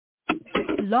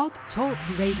Blog Talk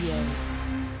Radio.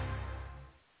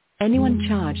 Anyone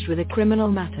charged with a criminal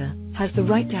matter has the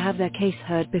right to have their case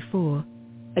heard before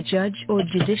a judge or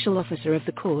judicial officer of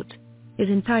the court is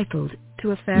entitled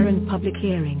to a fair and public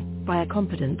hearing by a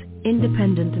competent,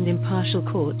 independent and impartial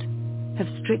court. Have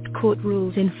strict court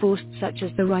rules enforced such as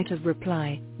the right of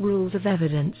reply, rules of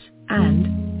evidence,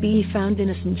 and be ye found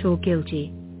innocent or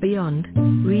guilty, beyond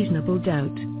reasonable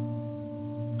doubt.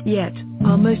 Yet,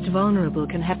 our most vulnerable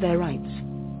can have their rights,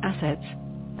 assets,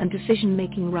 and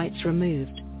decision-making rights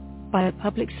removed by a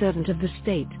public servant of the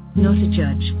state, not a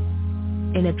judge,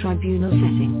 in a tribunal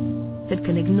setting that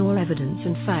can ignore evidence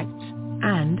and facts,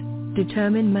 and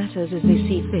determine matters as they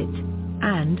see fit,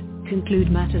 and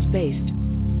conclude matters based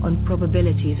on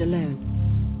probabilities alone.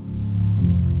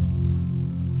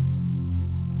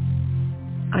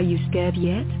 Are you scared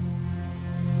yet?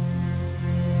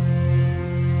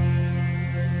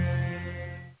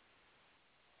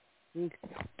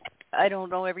 I don't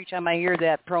know, every time I hear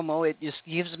that promo, it just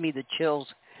gives me the chills.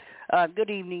 Good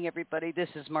evening, everybody. This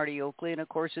is Marty Oakley, and of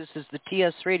course, this is the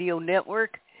TS Radio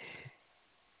Network.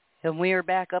 And we are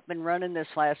back up and running. This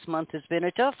last month has been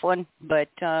a tough one, but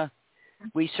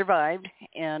we survived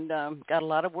and got a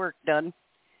lot of work done,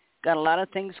 got a lot of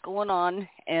things going on.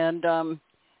 And,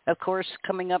 of course,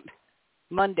 coming up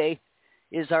Monday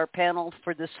is our panel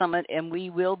for the summit, and we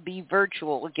will be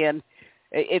virtual again.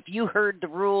 If you heard the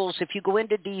rules, if you go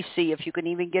into D.C., if you can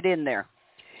even get in there,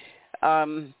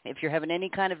 if you're having any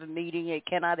kind of a meeting, it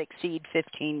cannot exceed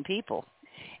 15 people.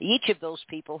 Each of those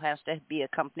people has to be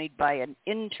accompanied by an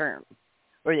intern,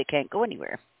 or they can't go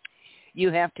anywhere.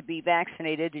 You have to be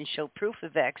vaccinated and show proof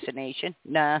of vaccination.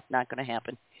 Nah, not going to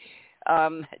happen.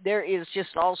 There is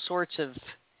just all sorts of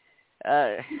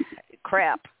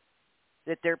crap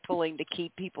that they're pulling to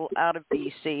keep people out of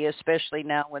D.C., especially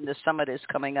now when the summit is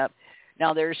coming up.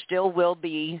 Now, there still will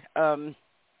be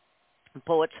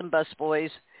poets and busboys.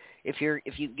 If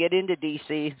you get into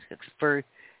D.C. and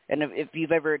if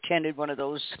you've ever attended one of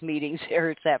those meetings there,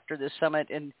 it's after the summit,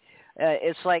 and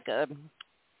it's like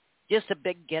just a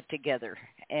big get-together.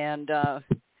 And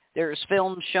there's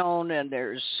film shown, and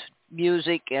there's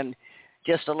music, and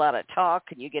just a lot of talk,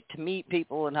 and you get to meet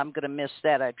people, and I'm going to miss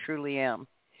that. I truly am.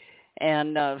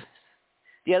 And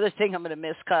the other thing I'm going to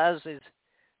miss, Kaz, is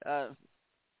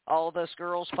all of us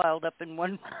girls piled up in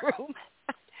one room.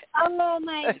 Oh,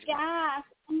 my gosh.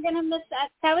 I'm going to miss that.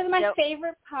 That was my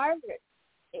favorite part.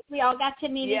 We all got to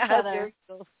meet each other.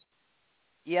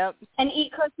 Yep. And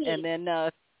eat cookies. And then,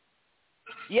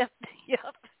 yep.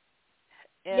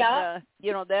 And,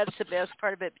 that's the best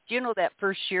part of it. But that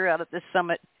first year out at the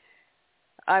summit,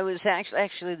 I was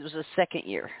actually, it was the second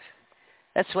year.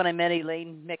 That's when I met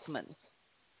Elaine Mickman.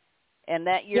 And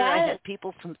that year I had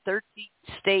people from 13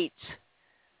 states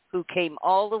who came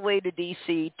all the way to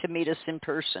D.C. to meet us in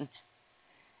person.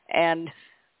 And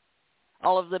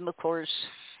all of them, of course,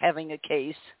 having a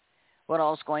case, what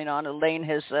all's going on. Elaine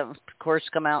has, of course,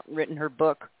 come out and written her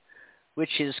book,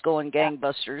 which is going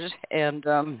gangbusters, and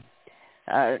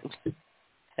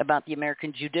about the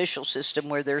American judicial system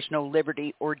where there's no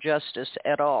liberty or justice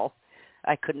at all.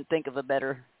 I couldn't think of a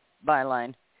better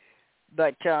byline.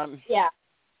 But, so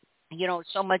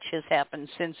much has happened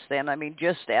since then. I mean,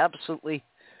 just absolutely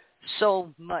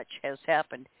so much has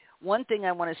happened. One thing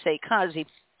I want to say, Kazi.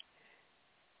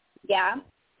 Yeah.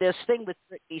 This thing with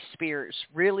Britney Spears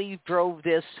really drove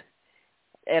this,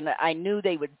 and I knew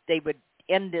they would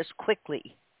end this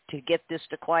quickly to get this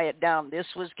to quiet down. This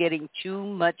was getting too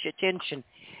much attention,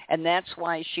 and that's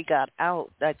why she got out.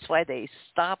 That's why they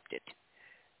stopped it,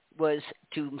 was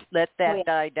to let that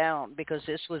die down, because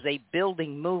this was a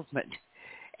building movement.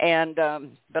 And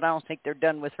but I don't think they're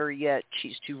done with her yet.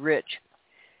 She's too rich.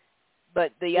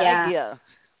 But the idea,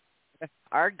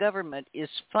 our government is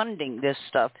funding this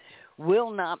stuff,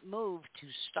 will not move to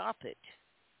stop it.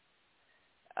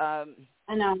 I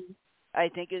know. I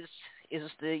think is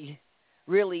the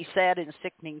really sad and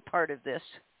sickening part of this.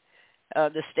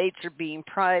 The states are being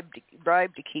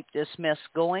bribed to keep this mess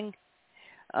going.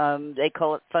 They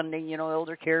call it funding,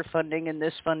 elder care funding and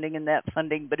this funding and that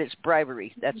funding, but it's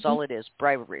bribery. That's all it is,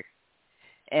 bribery.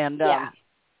 And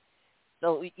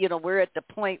so, we're at the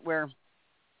point where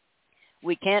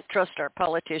we can't trust our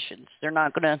politicians. They're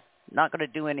not gonna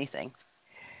do anything.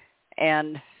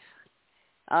 And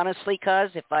honestly,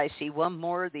 Cuz, if I see one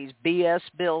more of these BS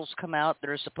bills come out that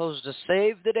are supposed to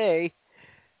save the day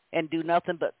and do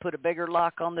nothing but put a bigger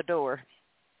lock on the door,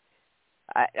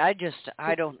 I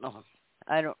don't know.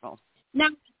 I don't know. Now,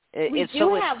 it's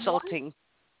so insulting.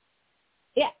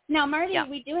 Yeah. Now, Marty,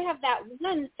 we do have that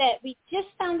one that we just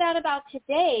found out about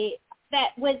today that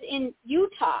was in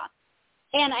Utah.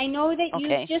 And I know that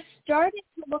you just started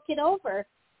to look it over,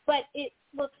 but it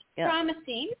looks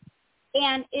promising,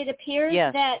 and it appears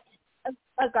that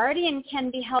a guardian can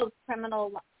be held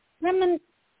criminally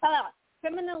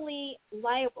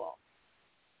liable.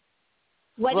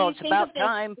 What do you think of this?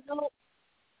 Time.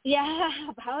 Yeah,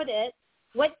 about it.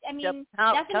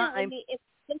 Definitely,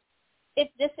 if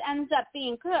this ends up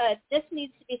being good, this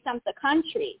needs to be something the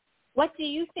country. What do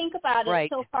you think about it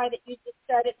so far that you just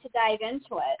started to dive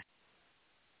into it?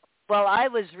 Well, I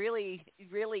was really,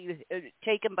 really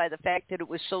taken by the fact that it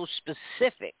was so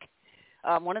specific.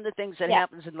 One of the things that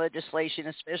happens in legislation,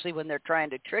 especially when they're trying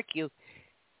to trick you,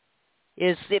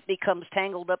 is it becomes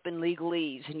tangled up in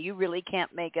legalese, and you really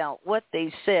can't make out what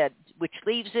they said, which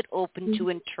leaves it open to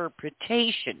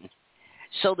interpretation.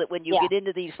 So that when you get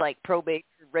into these like probate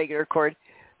or regular court,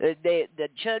 the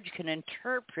judge can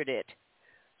interpret it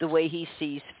the way he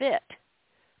sees fit.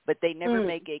 But they never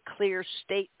make a clear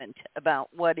statement about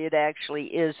what it actually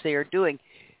is they're doing.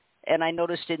 And I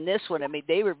noticed in this one, I mean,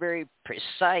 they were very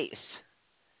precise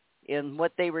in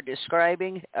what they were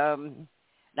describing. Now,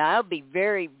 I'll be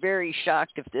very, very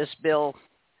shocked if this bill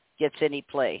gets any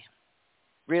play.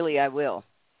 Really, I will.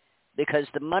 Because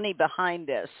the money behind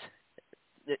this,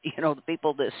 the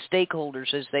people, the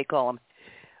stakeholders, as they call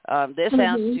them, this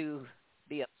has to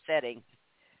be upsetting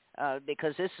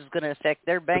because this is going to affect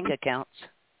their bank accounts.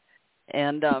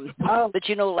 And but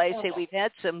like I say, we've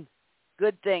had some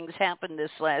good things happen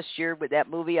this last year with that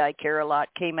movie I Care a Lot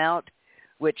came out,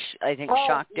 which I think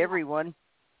shocked everyone.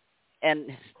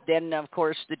 And then, of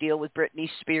course, the deal with Britney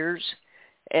Spears,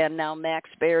 and now Max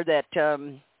Baer, that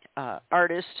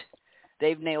artist,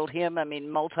 they've nailed him. I mean,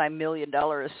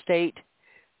 multi-million-dollar estate.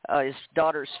 His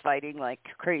daughter's fighting like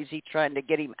crazy trying to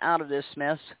get him out of this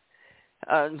mess.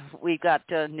 We got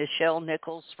Nichelle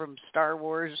Nichols from Star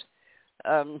Wars.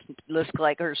 Looks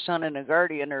like her son and a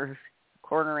guardian are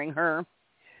cornering her.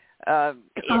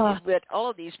 But all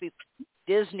of these people,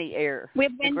 Disney heir,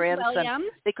 the grandson,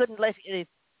 they couldn't let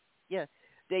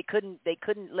they couldn't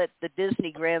let the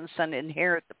Disney grandson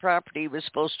inherit the property. He was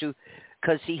supposed to,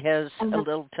 because he has a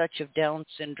little touch of Down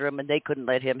syndrome, and they couldn't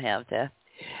let him have that.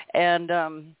 And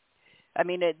I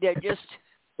mean, they're just,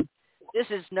 this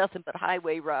is nothing but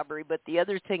highway robbery. But the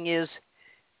other thing is,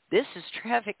 this is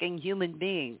trafficking human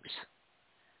beings.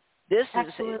 This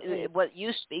is what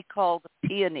used to be called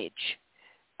peonage.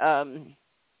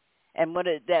 And what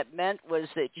that meant was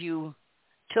that you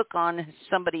took on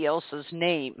somebody else's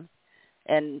name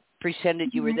and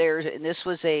pretended you were theirs. And this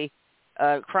was a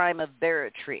crime of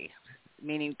barratry,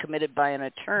 meaning committed by an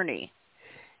attorney.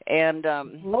 And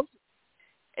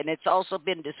it's also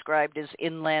been described as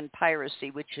inland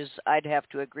piracy, which is, I'd have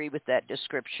to agree with that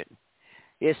description.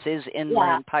 This is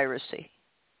inland piracy.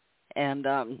 And,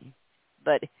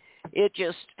 but it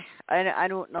just, I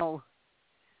don't know.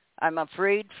 I'm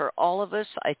afraid for all of us.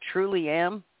 I truly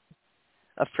am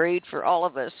afraid for all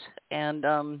of us. And,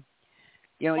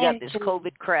 we got this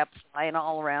COVID crap flying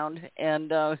all around.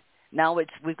 And now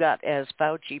we've got, as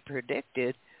Fauci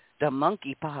predicted, the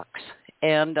monkeypox.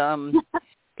 And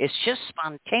it's just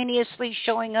spontaneously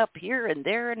showing up here and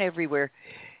there and everywhere.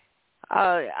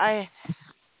 I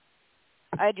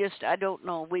don't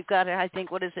know. We've got, I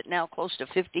think, what is it now, close to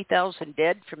 50,000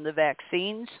 dead from the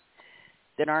vaccines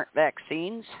that aren't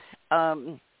vaccines.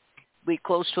 We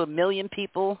close to 1 million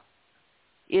people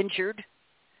injured,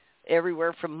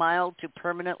 everywhere from mild to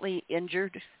permanently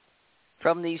injured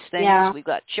from these things. Yeah. We've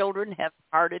got children have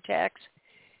heart attacks.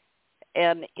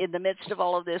 And in the midst of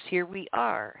all of this, here we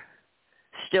are,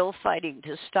 still fighting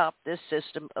to stop this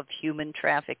system of human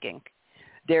trafficking.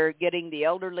 They're getting the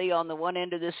elderly on the one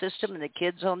end of the system and the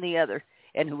kids on the other,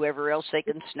 and whoever else they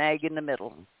can snag in the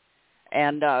middle.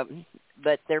 And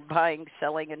but they're buying,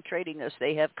 selling, and trading us.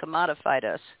 They have commodified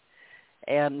us,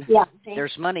 and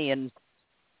there's money in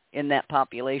that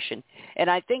population. And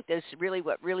I think that's really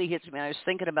what really hits me. I was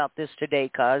thinking about this today,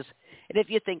 and if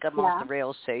you think I'm off the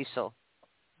rails, say so.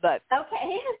 But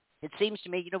it seems to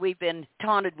me, we've been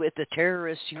taunted with the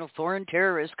terrorists, foreign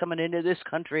terrorists coming into this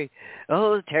country.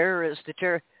 Oh, the terrorists, the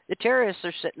terrorists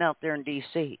are sitting out there in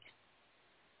D.C.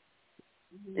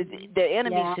 The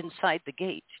enemy's inside the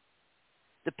gate.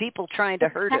 The people trying to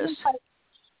hurt us.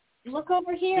 Look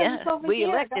over here. Yeah, look over we here.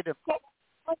 elected them.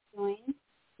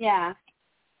 Yeah.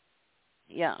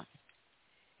 Yeah.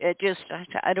 It just,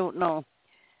 I don't know.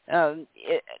 A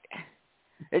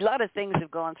lot of things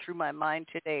have gone through my mind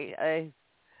today.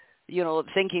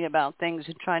 Thinking about things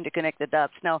and trying to connect the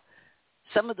dots. Now,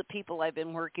 some of the people I've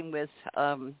been working with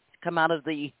come out of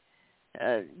the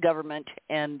government,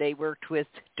 and they worked with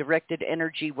directed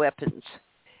energy weapons.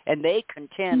 And they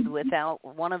contend without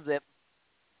one of them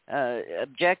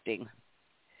objecting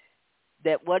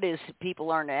that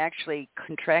people aren't actually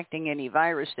contracting any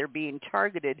virus. They're being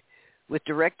targeted with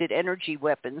directed energy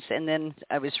weapons. And then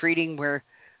I was reading where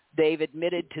they've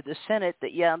admitted to the Senate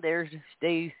that,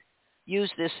 they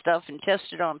use this stuff and test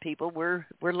it on people. We're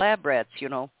lab rats,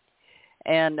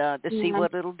 and to see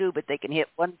what it'll do. But they can hit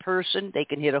one person. They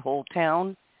can hit a whole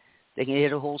town. They can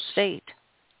hit a whole state.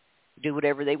 Do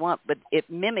whatever they want. But it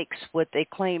mimics what they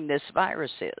claim this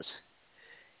virus is.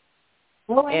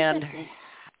 Oh, and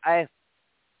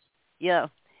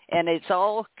and it's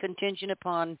all contingent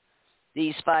upon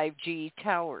these 5G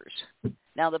towers.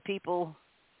 Now, the people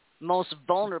most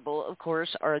vulnerable, of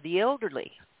course, are the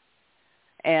elderly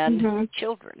and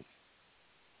children.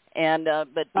 And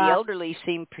but the elderly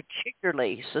seem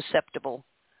particularly susceptible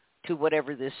to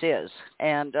whatever this is.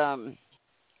 And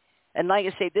like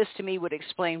I say, this to me would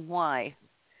explain why,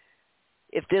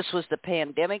 if this was the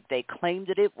pandemic they claimed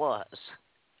that it was,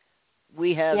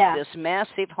 we have this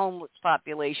massive homeless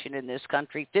population in this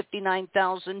country,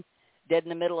 59,000 dead in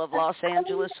the middle of Los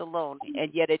Angeles alone,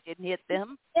 and yet it didn't hit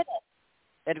them.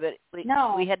 And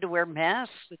we had to wear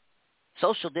masks,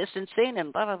 social distancing,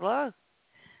 and blah, blah, blah.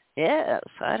 Yes,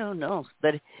 I don't know.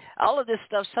 But all of this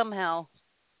stuff somehow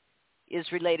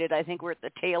is related. I think we're at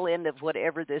the tail end of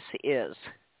whatever this is,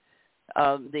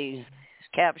 the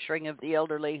capturing of the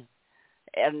elderly.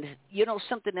 And,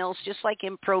 something else, just like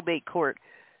in probate court,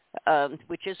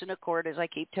 which isn't a court, as I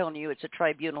keep telling you, it's a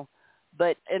tribunal.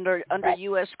 But under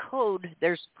U.S. code,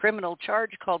 there's a criminal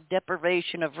charge called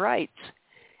deprivation of rights.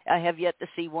 I have yet to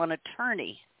see one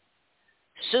attorney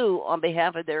sue on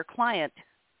behalf of their client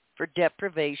for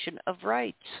deprivation of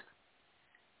rights.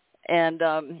 And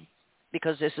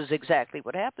because this is exactly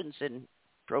what happens in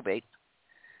probate.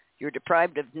 You're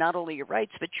deprived of not only your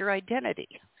rights, but your identity.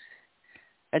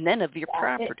 And then of your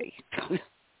property.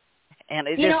 And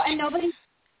it and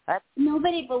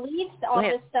nobody believes all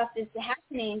this stuff is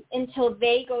happening until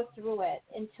they go through it,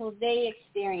 until they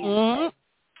experience it.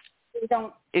 They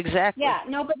don't. Exactly. Yeah,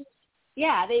 nobody.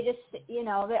 Yeah, they just,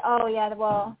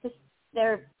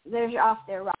 they're off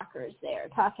their rockers there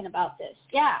talking about this.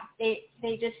 Yeah, they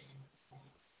just,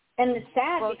 and it's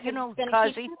sad because it's going to keep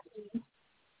happening.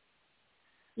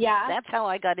 Yeah. That's how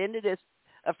I got into this.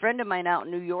 A friend of mine out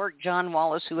in New York, John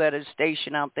Wallace, who had a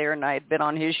station out there, and I had been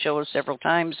on his show several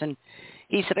times, and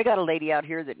he said, I got a lady out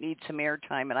here that needs some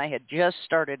airtime, and I had just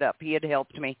started up. He had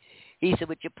helped me. He said,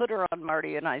 would you put her on,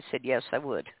 Marty? And I said, yes, I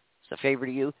would. It's a favor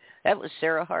to you. That was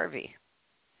Sarah Harvey.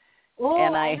 Oh,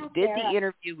 and I did Sarah. the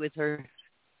interview with her.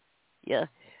 Yeah.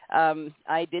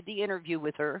 I did the interview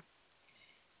with her,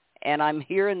 and I'm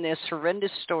hearing this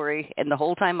horrendous story, and the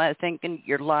whole time I'm thinking,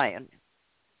 you're lying.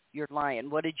 You're lying.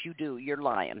 What did you do? You're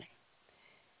lying.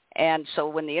 And so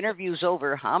when the interview's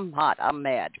over, I'm hot. I'm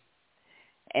mad.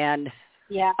 And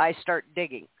I start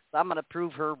digging. I'm going to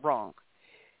prove her wrong.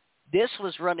 This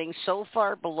was running so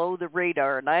far below the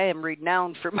radar, and I am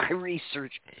renowned for my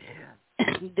research.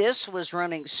 This was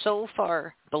running so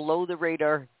far below the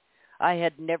radar, I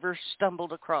had never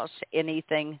stumbled across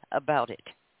anything about it.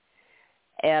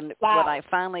 And when I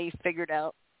finally figured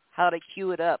out how to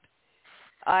cue it up,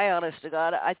 I, honest to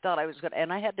God, I thought I was going to,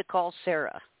 and I had to call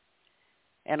Sarah.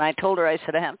 And I told her, I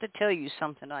said, I have to tell you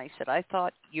something. I said, I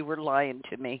thought you were lying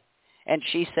to me. And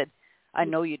she said, I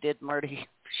know you did, Marty.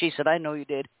 She said, I know you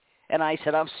did. And I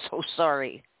said, I'm so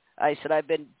sorry. I said, I've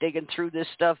been digging through this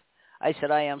stuff. I said,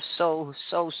 I am so,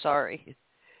 so sorry.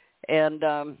 And,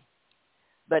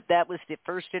 but that was the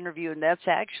first interview, and that's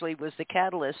actually was the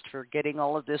catalyst for getting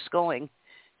all of this going.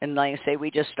 And like I say, we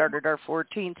just started our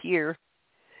 14th year.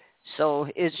 So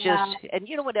it's just, and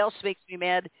you know what else makes me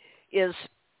mad is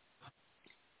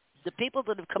the people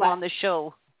that have come on the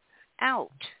show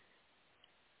out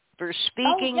for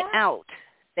speaking out.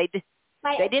 They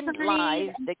didn't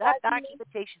lie. They got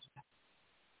documentation.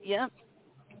 Yeah.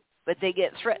 But they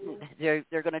get threatened. They're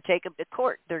going to take them to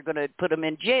court. They're going to put them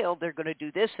in jail. They're going to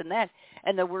do this and that.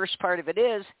 And the worst part of it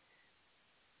is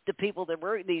the people that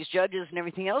were, these judges and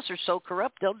everything else are so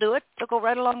corrupt, they'll do it. They'll go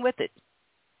right along with it.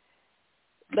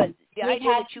 But the idea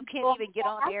that you can't even get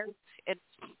on air and,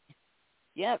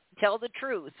 tell the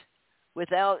truth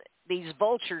without these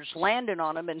vultures landing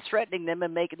on them and threatening them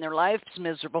and making their lives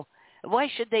miserable, why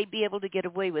should they be able to get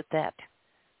away with that?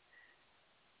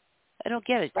 I don't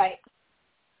get it. Right.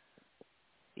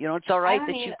 It's all right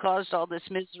that you caused all this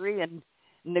misery and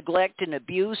neglect and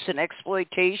abuse and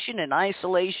exploitation and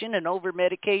isolation and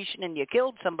over-medication and you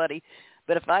killed somebody.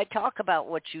 But if I talk about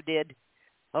what you did,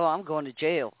 I'm going to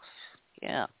jail.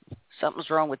 Yeah, something's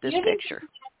wrong with this picture.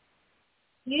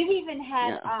 You've even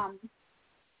had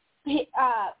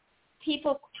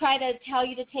people try to tell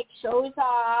you to take shows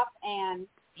off and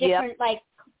different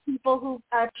people who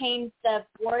are paying, the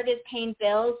board is paying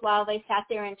bills while they sat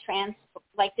there and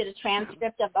did a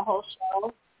transcript of the whole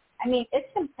show. I mean,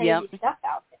 it's some crazy stuff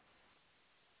out there.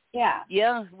 Yeah.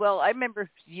 Yeah. Well, I remember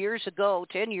years ago,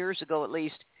 10 years ago at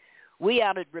least, we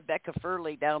outed Rebecca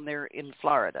Furley down there in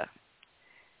Florida.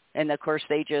 And, of course,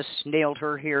 they just nailed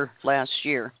her here last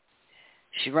year.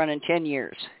 She's running 10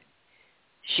 years.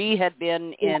 She had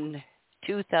been in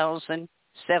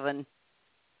 2007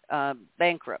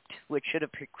 bankrupt, which should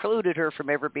have precluded her from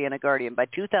ever being a guardian. By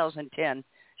 2010,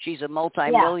 she's a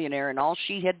multimillionaire, and all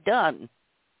she had done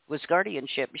was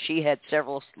guardianship. She had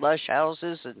several lush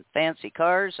houses and fancy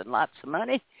cars and lots of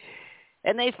money,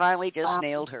 and they finally just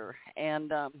nailed her.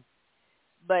 And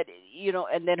but, you know,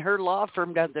 and then her law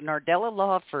firm, the Nardella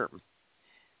Law Firm,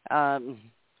 of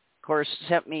course,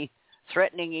 sent me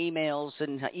threatening emails,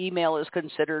 and email is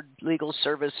considered legal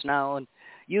service now, and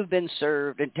you've been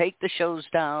served, and take the shows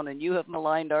down, and you have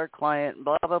maligned our client, and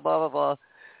blah, blah, blah, blah, blah,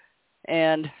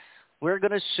 and we're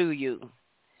going to sue you.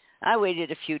 I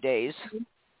waited a few days,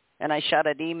 and I shot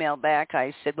an email back.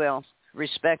 I said, well,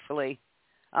 respectfully,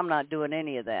 I'm not doing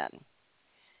any of that.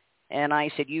 And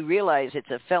I said, you realize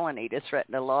it's a felony to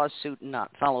threaten a lawsuit and not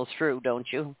follow through, don't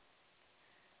you?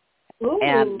 Ooh.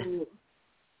 And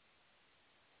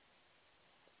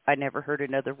I never heard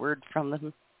another word from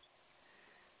them.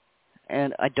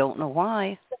 And I don't know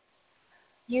why.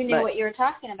 You knew what you were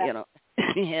talking about. You know,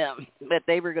 yeah, but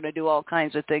they were going to do all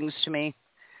kinds of things to me.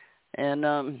 And,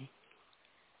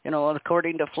 you know,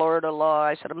 according to Florida law,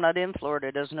 I said, I'm not in Florida.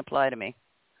 It doesn't apply to me.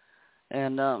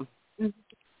 And,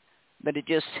 but it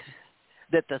just,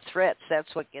 that the threats,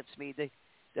 that's what gets me, the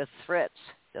threats,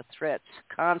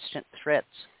 constant threats.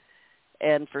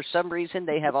 And for some reason,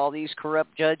 they have all these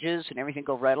corrupt judges and everything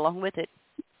go right along with it.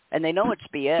 And they know it's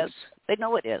BS. They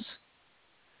know it is.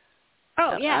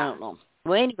 Oh, yeah. I don't know.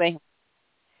 Well, anyway,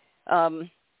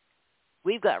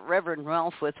 we've got Reverend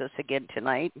Ralph with us again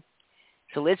tonight.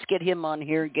 So let's get him on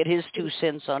here, get his 2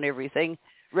 cents on everything.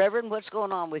 Reverend, what's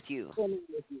going on with you?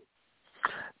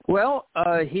 Well,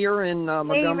 here in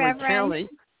Montgomery County.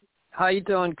 How you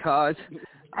doing, Cos?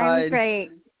 I'm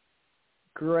great.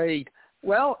 Great.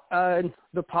 Well,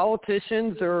 the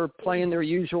politicians are playing their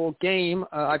usual game.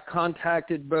 I've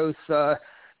contacted both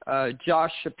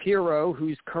Josh Shapiro,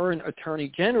 who's current Attorney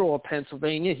General of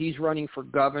Pennsylvania. He's running for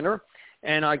governor.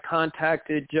 And I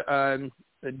contacted Doug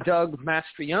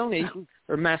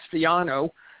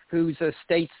Mastriano, who's a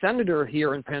state senator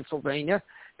here in Pennsylvania.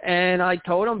 And I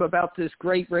told them about this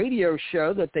great radio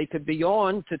show that they could be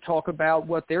on to talk about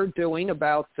what they're doing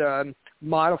about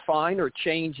modifying or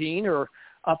changing or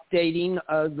updating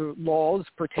the laws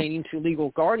pertaining to legal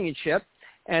guardianship.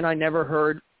 And I never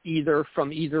heard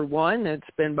from either one. It's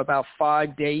been about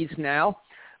 5 days now.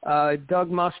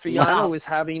 Doug Mastriano is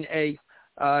having a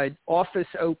office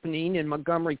opening in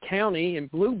Montgomery County in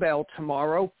Bluebell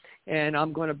tomorrow, and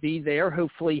I'm going to be there.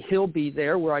 Hopefully he'll be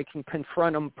there where I can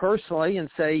confront him personally and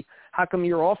say, how come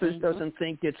your office doesn't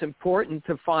think it's important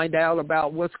to find out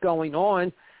about what's going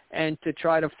on and to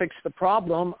try to fix the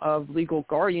problem of legal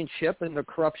guardianship and the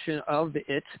corruption of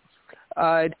it?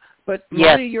 But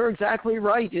Marty, you're exactly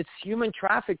right. It's human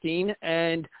trafficking,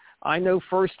 and I know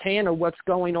firsthand of what's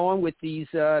going on with these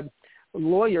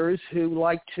lawyers who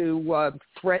like to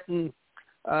threaten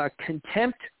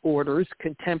contempt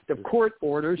of court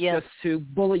orders, just to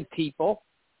bully people.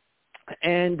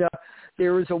 And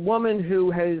there is a woman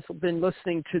who has been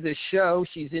listening to this show.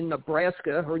 She's in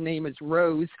Nebraska. Her name is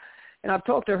Rose, and I've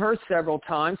talked to her several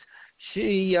times.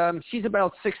 She's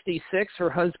about 66. Her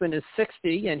husband is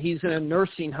 60, and he's in a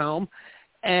nursing home.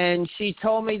 And she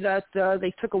told me that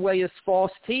they took away his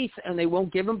false teeth, and they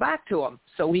won't give them back to him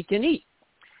so he can eat.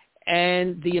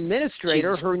 And the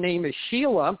administrator, her name is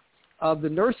Sheila, of the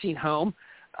nursing home,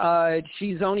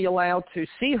 she's only allowed to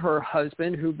see her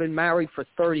husband, who'd been married for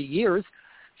 30 years.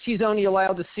 She's only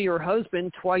allowed to see her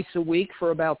husband twice a week for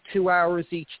about 2 hours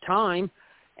each time.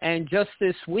 And just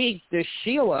this week, this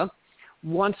Sheila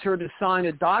wants her to sign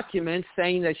a document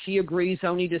saying that she agrees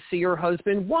only to see her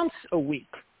husband once a week.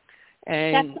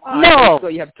 And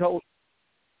I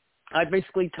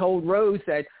basically told Rose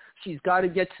that she's got to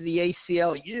get to the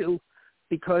ACLU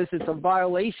because it's a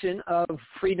violation of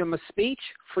freedom of speech,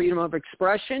 freedom of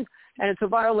expression, and it's a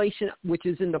violation which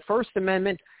is in the First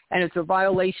Amendment, and it's a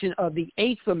violation of the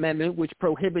Eighth Amendment, which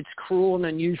prohibits cruel and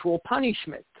unusual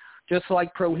punishment, just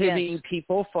like prohibiting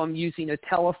people from using a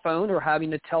telephone or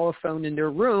having a telephone in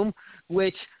their room,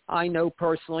 which I know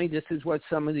personally this is what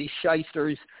some of these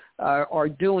shysters are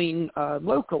doing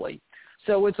locally.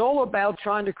 So it's all about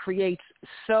trying to create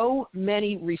so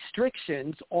many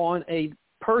restrictions on a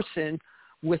person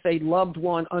with a loved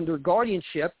one under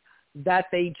guardianship that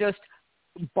they just,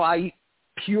 by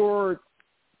pure,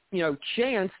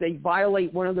 chance, they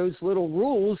violate one of those little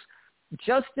rules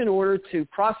just in order to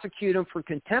prosecute them for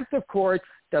contempt of court,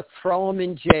 to throw them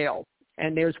in jail.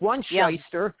 And there's one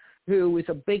shyster who is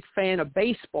a big fan of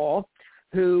baseball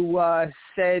who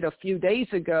said a few days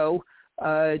ago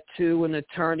to an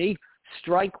attorney,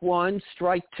 strike one,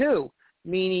 strike two,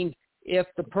 meaning if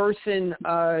the person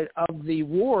of the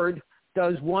ward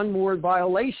does one more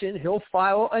violation, he'll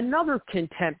file another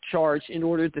contempt charge in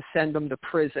order to send them to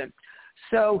prison.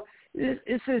 So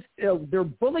this is they're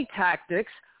bully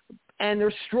tactics and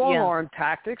they're strong-arm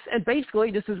tactics, and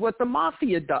basically this is what the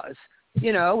mafia does.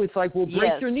 It's like, we'll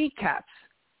break your kneecaps.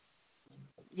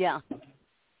 Yeah.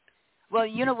 Well,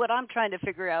 what I'm trying to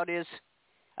figure out is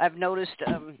I've noticed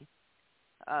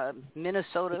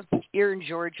Minnesota, here in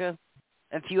Georgia,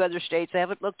 a few other states, I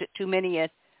haven't looked at too many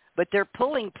yet, but they're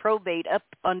pulling probate up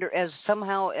under as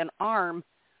somehow an arm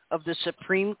of the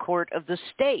Supreme Court of the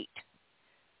state.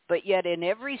 But yet in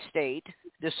every state,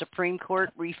 the Supreme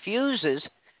Court refuses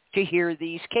to hear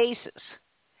these cases.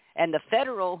 And the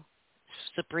federal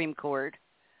Supreme Court,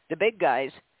 the big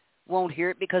guys, won't hear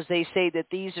it because they say that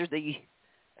these are the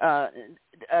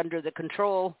under the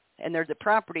control and they're the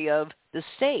property of the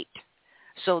state.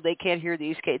 So they can't hear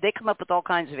these cases. They come up with all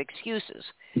kinds of excuses.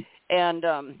 And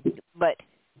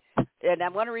and I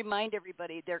want to remind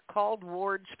everybody, they're called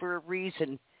wards for a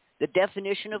reason. The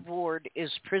definition of ward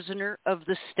is prisoner of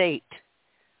the state.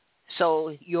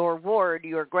 So your ward,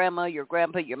 your grandma, your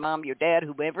grandpa, your mom, your dad,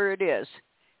 whoever it is,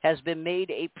 has been made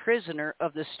a prisoner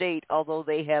of the state, although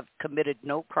they have committed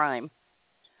no crime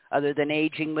other than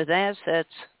aging with assets.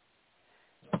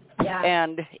 Yeah.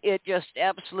 And it just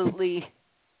absolutely,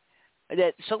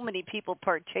 that so many people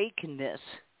partake in this,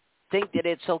 think that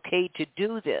it's okay to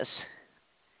do this.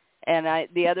 And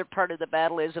the other part of the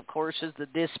battle is, of course, is the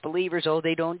disbelievers. Oh,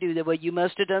 they don't do that. Well, you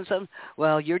must have done something.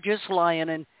 Well, you're just lying.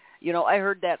 And, I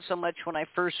heard that so much when I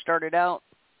first started out.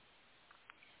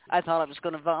 I thought I was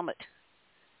going to vomit.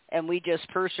 And we just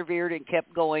persevered and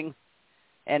kept going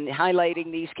and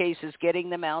highlighting these cases,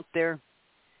 getting them out there.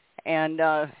 And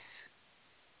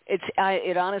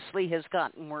it honestly has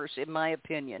gotten worse, in my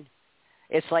opinion.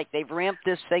 It's like they've ramped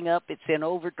this thing up. It's in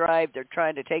overdrive. They're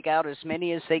trying to take out as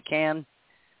many as they can.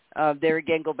 There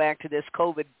again, go back to this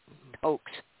COVID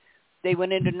hoax. They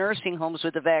went into nursing homes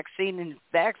with a vaccine and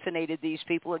vaccinated these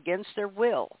people against their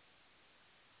will.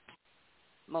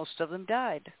 Most of them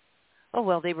died. Oh,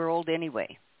 well, they were old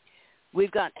anyway.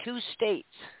 We've got two states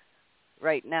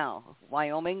right now,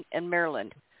 Wyoming and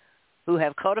Maryland, who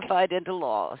have codified into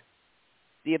law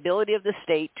the ability of the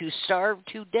state to starve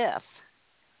to death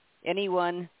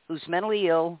anyone who's mentally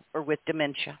ill or with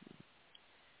dementia.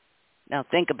 Now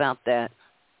think about that.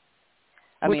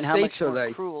 I mean, how much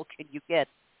more cruel can you get?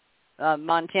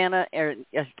 Montana, or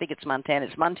I think it's Montana.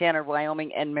 It's Montana,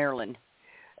 Wyoming, and Maryland.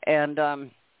 And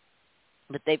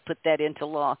but they put that into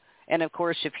law. And, of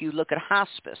course, if you look at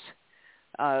hospice,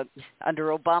 under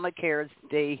Obamacare,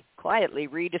 they quietly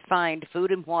redefined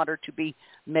food and water to be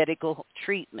medical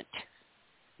treatment.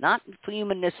 Not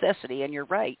human necessity, and you're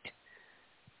right,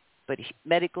 but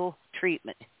medical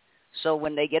treatment. So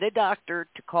when they get a doctor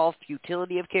to call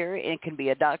futility of care, and it can be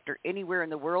a doctor anywhere in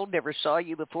the world, never saw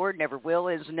you before, never will,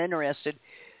 isn't interested,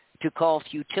 to call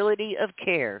futility of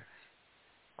care,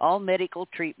 all medical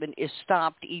treatment is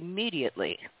stopped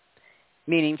immediately,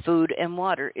 meaning food and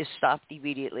water is stopped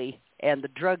immediately, and the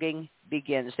drugging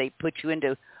begins. They put you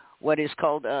into what is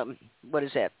called, paleo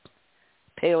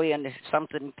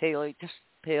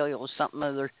something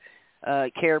other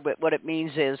care, but what it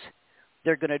means is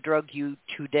they're going to drug you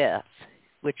to death,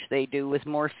 which they do with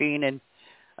morphine and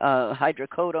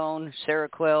hydrocodone,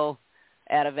 Seroquel,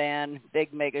 Ativan,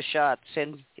 big mega shots,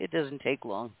 and it doesn't take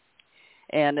long.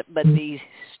 But the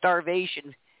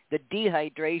starvation, the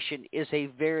dehydration is a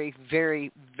very,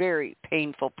 very, very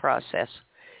painful process,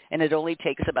 and it only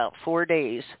takes about 4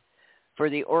 days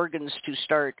for the organs to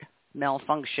start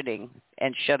malfunctioning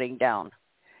and shutting down.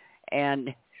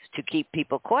 And to keep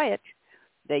people quiet,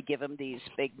 they give them these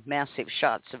big, massive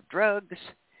shots of drugs,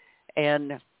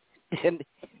 and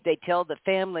they tell the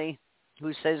family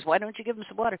who says, why don't you give them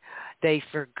some water? They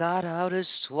forgot how to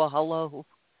swallow.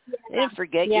 Yeah. They didn't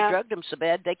forget. You drugged them so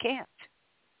bad they can't.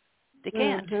 They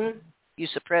can't. Mm-hmm. You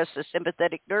suppress the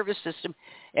sympathetic nervous system,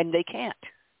 and they can't.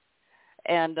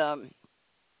 And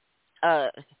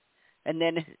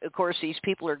then, of course, these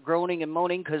people are groaning and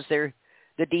moaning because the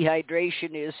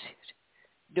dehydration is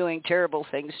doing terrible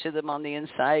things to them on the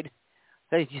inside.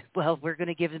 Well, we're going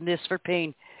to give them this for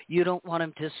pain. You don't want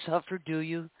them to suffer, do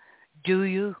you? Do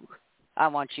you? I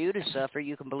want you to suffer.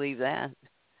 You can believe that.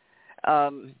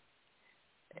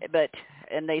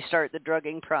 and they start the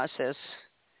drugging process.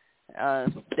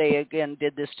 They again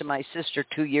did this to my sister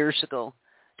 2 years ago.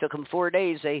 Took them 4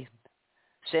 days. They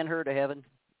sent her to heaven,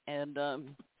 and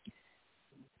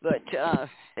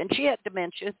she had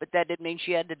dementia, but that didn't mean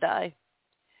she had to die.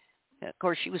 Of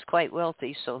course, she was quite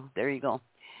wealthy, so there you go.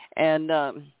 And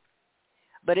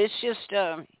but it's just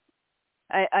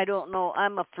I don't know.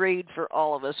 I'm afraid for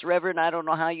all of us, Reverend. I don't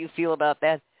know how you feel about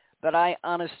that, but I,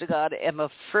 honest to God, am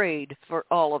afraid for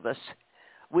all of us.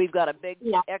 We've got a big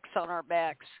X on our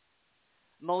backs.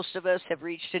 Most of us have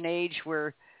reached an age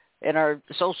where, and our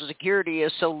Social Security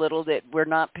is so little that we're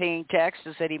not paying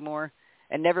taxes anymore.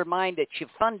 And never mind that you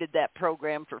funded that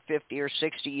program for 50 or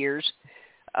 60 years.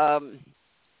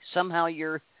 Somehow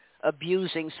you're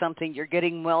abusing something. You're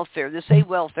getting welfare. This ain't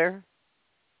welfare.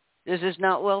 This is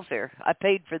not welfare. I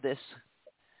paid for this.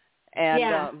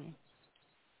 And,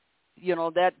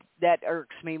 that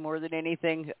irks me more than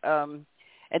anything. And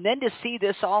then to see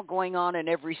this all going on in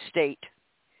every state.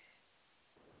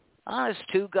 Honest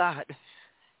to God.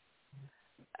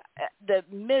 The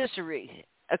misery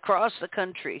across the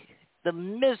country, the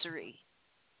misery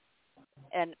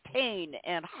and pain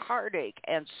and heartache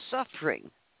and suffering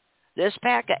this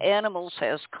pack of animals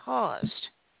has caused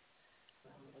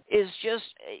is just,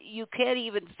 you can't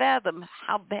even fathom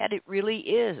how bad it really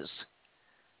is.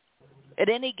 At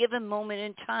any given moment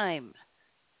in time,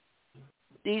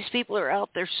 these people are out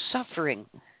there suffering,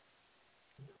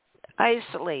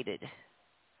 isolated,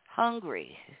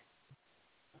 hungry.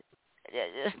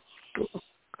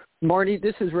 Marty,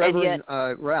 this is Reverend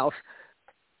Ralph.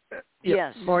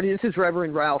 Yes. Marty, this is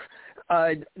Reverend Ralph.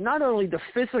 Not only the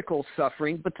physical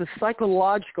suffering, but the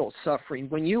psychological suffering.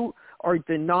 When you are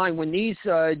denying, when these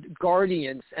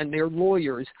guardians and their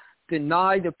lawyers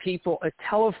deny the people a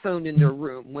telephone in their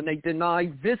room, when they deny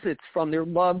visits from their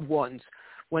loved ones,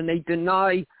 when they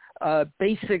deny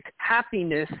basic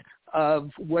happiness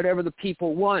of whatever the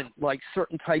people want, like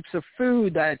certain types of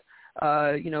food that,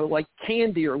 like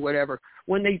candy or whatever,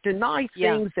 when they deny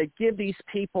things that give these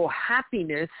people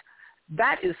happiness,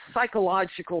 that is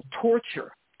psychological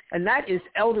torture. And that is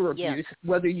elder abuse,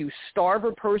 whether you starve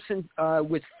a person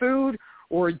with food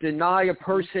or deny a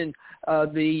person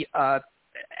the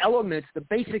elements, the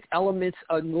basic elements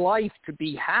of life to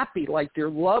be happy, like their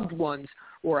loved ones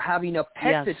or having a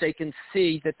pet that they can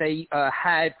see that they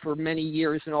had for many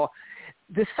years and all.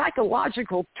 The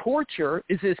psychological torture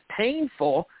is as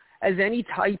painful as any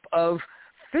type of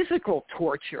physical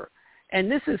torture. And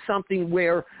this is something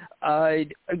where,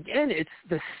 again, it's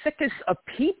the sickest of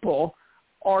people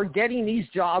are getting these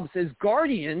jobs as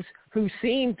guardians who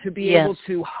seem to be able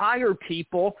to hire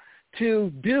people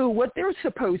to do what they're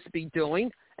supposed to be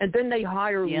doing, and then they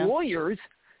hire lawyers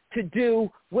to do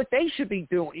what they should be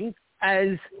doing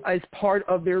as part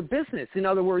of their business. In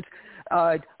other words,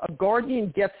 a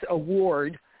guardian gets a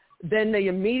ward, then they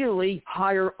immediately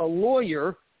hire a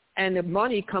lawyer, and the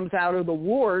money comes out of the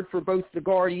ward for both the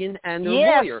guardian and the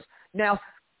lawyer. Now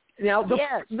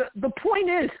the point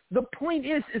is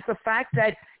the fact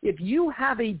that if you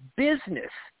have a business,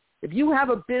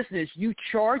 you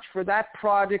charge for that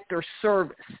product or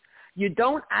service. You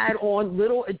don't add on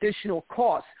little additional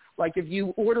costs. Like if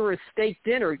you order a steak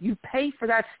dinner, you pay for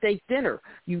that steak dinner.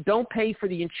 You don't pay for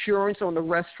the insurance on the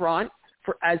restaurant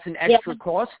as an extra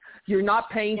cost. You're not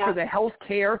paying for the health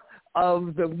care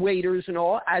of the waiters and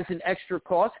all as an extra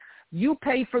cost. You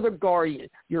pay for the guardian.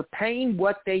 You're paying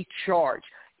what they charge.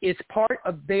 It's part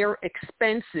of their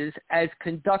expenses as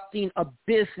conducting a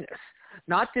business,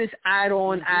 not this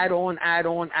add-on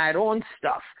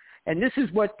stuff. And this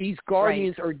is what these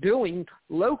guardians are doing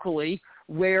locally,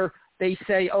 where they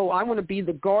say, oh, I want to be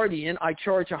the guardian. I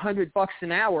charge $100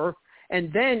 an hour.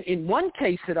 And then in one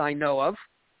case that I know of,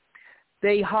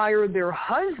 they hire their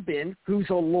husband, who's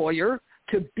a lawyer,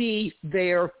 to be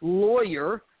their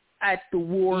lawyer at the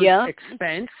ward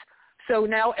expense. So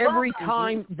now every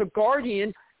time the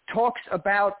guardian talks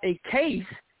about a case,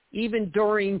 even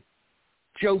during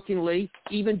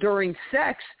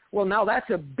sex, well, now that's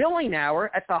a billing hour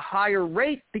at the higher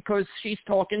rate because she's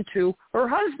talking to her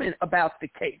husband about the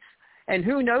case. And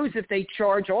who knows if they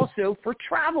charge also for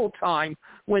travel time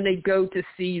when they go to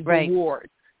see the ward.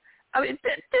 I mean,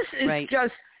 this is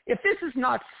just, if this is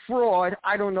not fraud,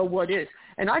 I don't know what is.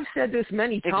 And I've said this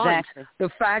many times, the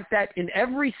fact that in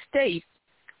every state,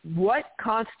 what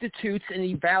constitutes an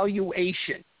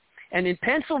evaluation? And in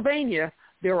Pennsylvania,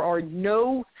 there are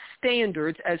no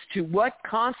standards as to what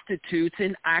constitutes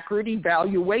an accurate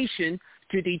evaluation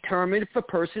to determine if a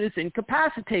person is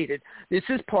incapacitated. This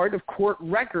is part of court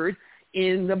record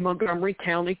in the Montgomery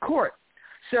County Court.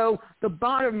 So the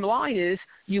bottom line is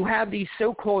you have these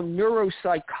so-called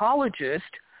neuropsychologists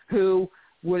who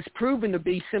was proven to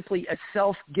be simply a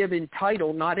self-given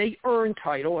title, not a earned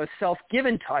title, a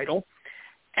self-given title.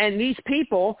 And these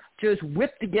people just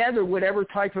whip together whatever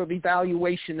type of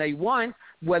evaluation they want,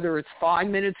 whether it's 5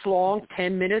 minutes long,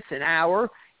 10 minutes, an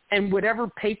hour, and whatever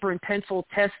paper and pencil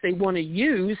test they want to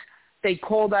use, they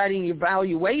call that an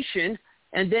evaluation.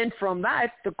 And then from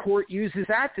that, the court uses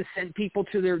that to send people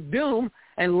to their doom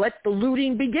and let the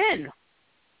looting begin.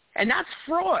 And that's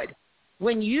fraud.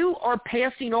 When you are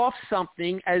passing off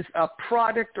something as a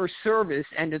product or service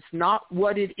and it's not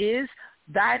what it is,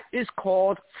 that is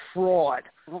called fraud.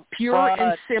 Pure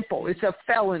and simple. It's a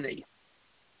felony.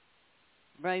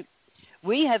 Right.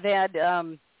 We have had,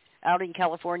 out in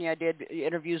California, I did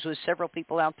interviews with several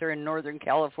people out there in Northern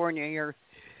California here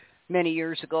many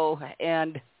years ago,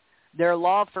 and their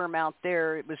law firm out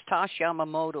there, it was Tosh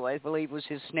Yamamoto, I believe was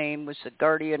his name, was the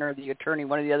guardian or the attorney,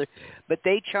 one or the other, but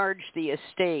they charged the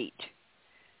estate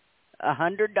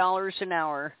 $100 an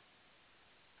hour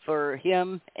for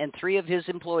him and 3 of his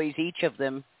employees, each of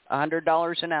them,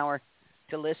 $100 an hour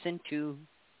to listen to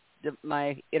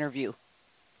my interview.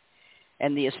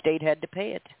 And the estate had to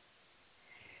pay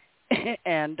it.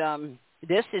 And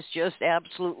this is just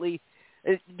absolutely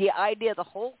the idea, the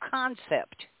whole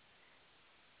concept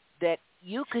that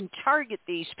you can target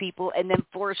these people and then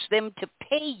force them to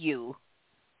pay you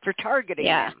for targeting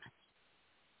them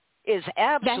is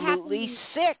absolutely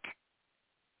sick.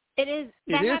 It is.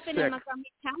 That happened in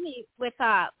Montgomery County with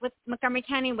Montgomery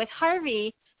County with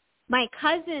Harvey. My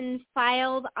cousin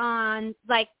filed on,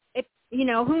 like, you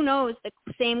know, who knows, the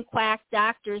same quack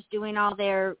doctors doing all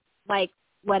their, like,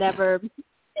 whatever,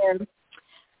 their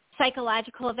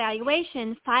psychological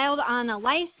evaluation, filed on a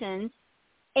license,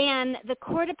 and the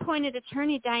court-appointed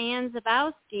attorney, Diane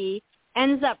Zabowski,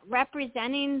 ends up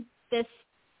representing this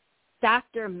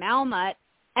Dr. Malmutt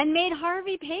and made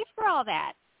Harvey pay for all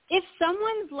that. If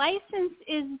someone's license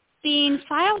is being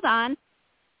filed on,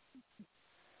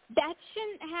 that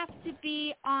shouldn't have to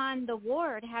be on the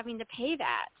ward having to pay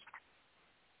that.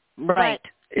 Right.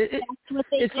 But that's what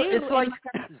they do.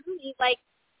 It's like,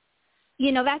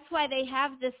 you know, that's why they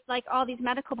have this, like, all these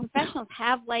medical professionals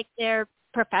have, like, their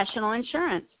professional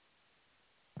insurance.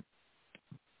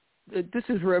 This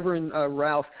is Reverend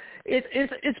Ralph.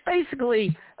 It's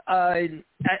basically,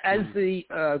 as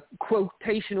the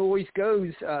quotation always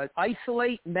goes,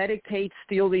 isolate, medicate,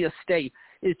 steal the estate.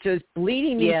 It's just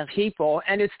bleeding these people,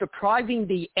 and it's depriving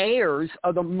the heirs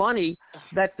of the money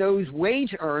that those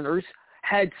wage earners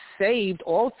had saved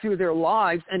all through their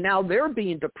lives, and now they're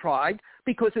being deprived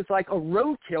because it's like a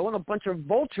roadkill and a bunch of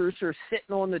vultures are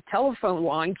sitting on the telephone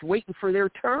lines waiting for their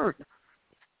turn.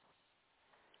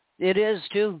 It is,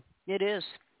 too. It is.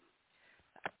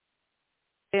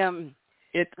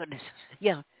 Goodness.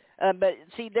 Yeah. But,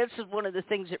 see, this is one of the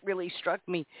things that really struck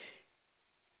me.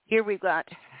 Here we've got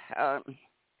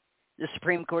the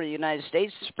Supreme Court of the United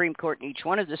States, the Supreme Court in each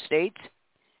one of the states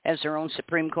has their own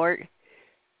Supreme Court.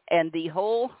 And the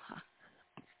whole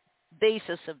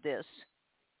basis of this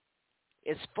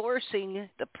is forcing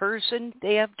the person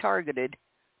they have targeted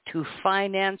to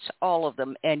finance all of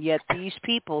them. And yet these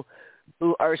people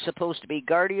who are supposed to be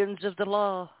guardians of the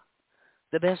law,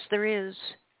 the best there is,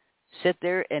 sit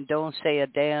there and don't say a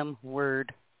damn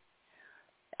word.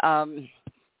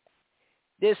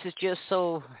 This is just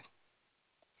so...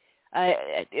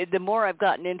 the more I've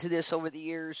gotten into this over the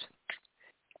years,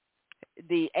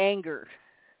 the anger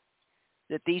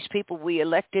that these people we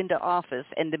elect into office,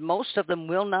 and most of them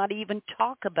will not even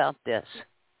talk about this.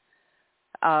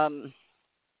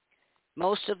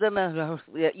 Most of them,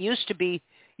 it used to be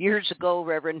years ago,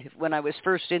 Reverend, when I was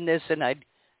first in this and I'd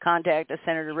contact a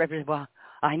senator, Reverend, well,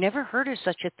 I never heard of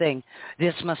such a thing.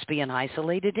 This must be an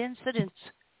isolated incident.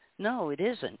 No, it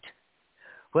isn't.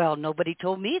 Well, nobody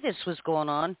told me this was going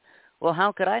on. Well,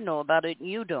 how could I know about it and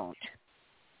you don't?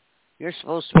 You're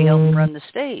supposed to be helping run the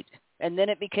state. And then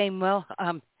it became, well,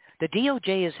 the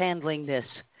DOJ is handling this,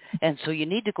 and so you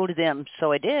need to go to them.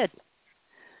 So I did.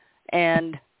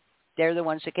 And they're the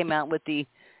ones that came out with the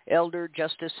Elder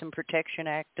Justice and Protection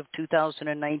Act of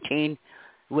 2019,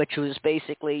 which was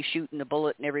basically shooting a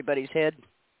bullet in everybody's head.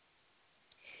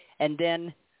 And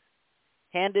then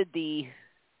handed the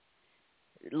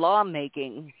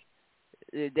lawmaking,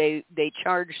 they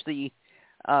charged the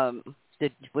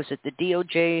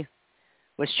DOJ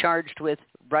was charged with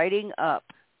writing up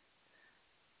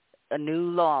a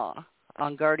new law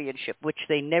on guardianship, which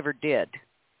they never did.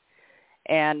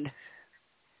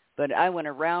 But I went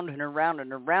around and around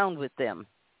and around with them.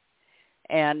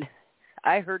 And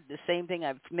I heard the same thing.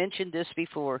 I've mentioned this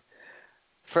before.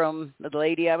 from the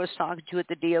lady I was talking to at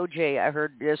the DOJ. I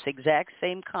heard this exact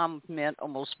same comment,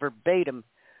 almost verbatim,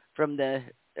 from the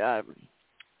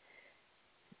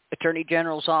Attorney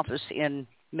General's office in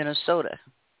Minnesota.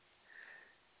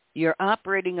 You're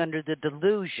operating under the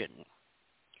delusion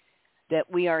that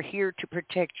we are here to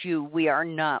protect you. We are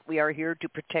not. We are here to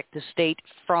protect the state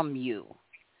from you.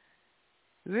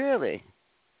 Really?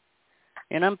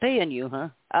 And I'm paying you,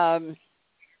 huh?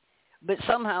 But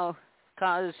somehow,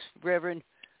 Reverend,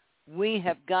 we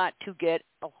have got to get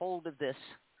a hold of this.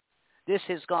 This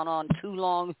has gone on too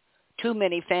long. Too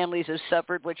many families have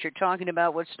suffered. What you're talking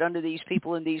about, what's done to these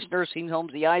people in these nursing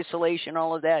homes, the isolation,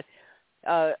 all of that.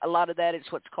 A lot of that is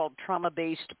what's called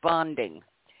trauma-based bonding.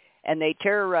 And they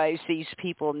terrorize these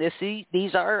people. And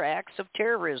these are acts of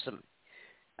terrorism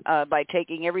by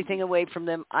taking everything away from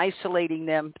them, isolating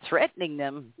them, threatening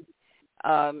them,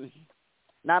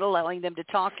 not allowing them to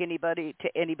talk to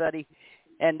anybody.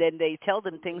 And then they tell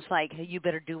them things like, hey, you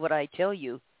better do what I tell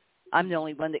you. I'm the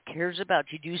only one that cares about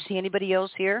you. Do you see anybody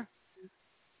else here?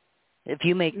 If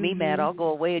you make me mad, I'll go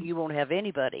away and you won't have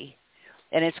anybody.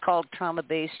 And it's called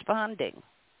trauma-based bonding.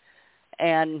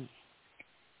 And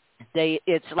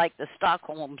it's like the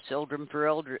Stockholm syndrome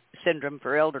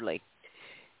for elderly.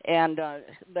 And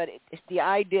but the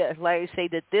idea, like I say,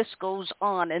 that this goes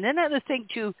on. And another thing,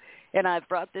 too, and I've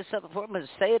brought this up before, I'm going to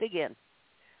say it again.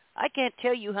 I can't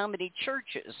tell you how many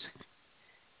churches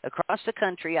across the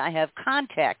country I have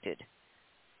contacted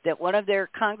that one of their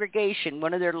congregation,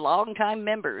 one of their longtime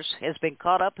members has been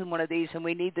caught up in one of these, and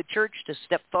we need the church to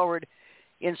step forward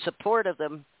in support of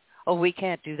them. Oh, we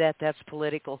can't do that. That's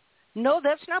political. No,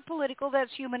 that's not political.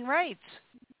 That's human rights.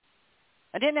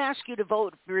 I didn't ask you to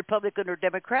vote Republican or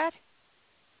Democrat.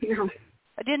 No.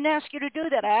 I didn't ask you to do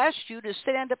that. I asked you to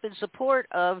stand up in support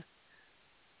of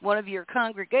one of your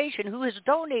congregation who has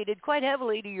donated quite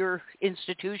heavily to your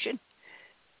institution.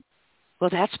 Well,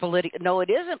 that's political. No,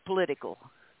 it isn't political.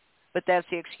 But that's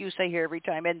the excuse I hear every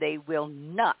time, and they will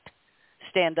not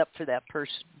stand up for that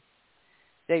person.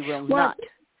 They will not.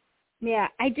 Yeah,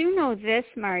 I do know this,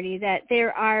 Marty, that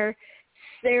there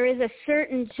is a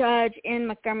certain judge in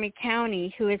Montgomery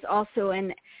County who is also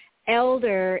an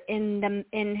elder in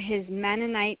his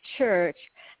Mennonite church.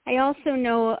 I also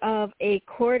know of a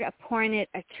court-appointed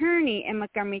attorney in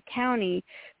Montgomery County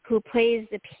who plays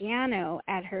the piano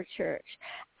at her church.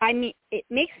 I mean, it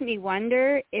makes me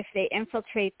wonder if they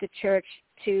infiltrate the church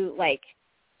to, like,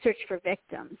 search for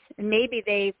victims. And maybe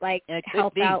they, like,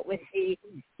 help out with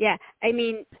I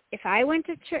mean, if I went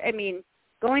to church,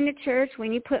 going to church,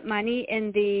 when you put money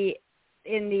in the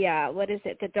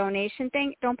the donation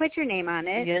thing, don't put your name on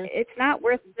it. Yeah. It's not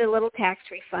worth the little tax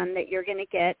refund that you're going to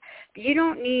get. You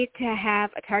don't need to have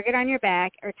a target on your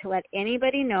back or to let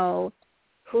anybody know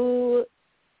who's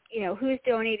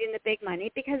donating the big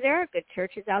money, because there are good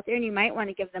churches out there and you might want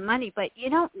to give them money, but you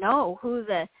don't know who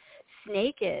the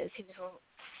snake is.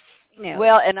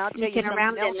 Well, and I'll tell you something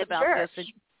around else in the about church. this.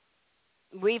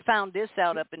 We found this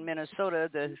out up in Minnesota,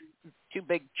 the two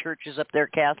big churches up there,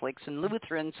 Catholics and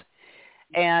Lutherans,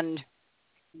 and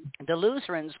the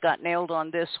Lutherans got nailed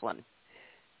on this one.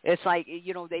 It's like,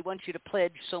 they want you to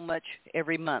pledge so much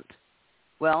every month.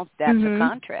 Well, that's a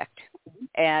contract.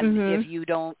 And if you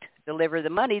don't deliver the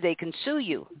money, they can sue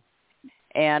you.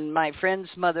 And my friend's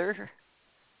mother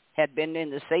had been in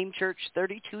the same church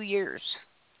 32 years.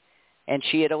 And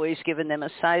she had always given them a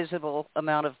sizable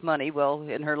amount of money. Well,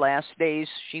 in her last days,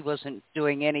 she wasn't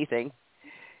doing anything.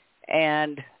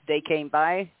 And they came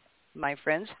by my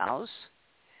friend's house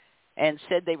and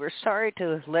said they were sorry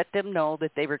to let them know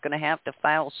that they were going to have to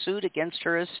file suit against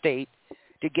her estate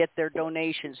to get their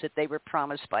donations that they were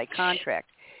promised by contract.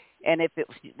 And if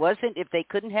they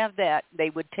couldn't have that,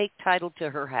 they would take title to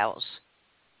her house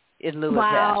in lieu of that.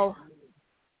 Wow.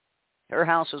 Her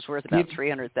house was worth about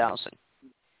 $300,000.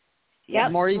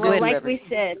 Yep. Marty, well, like we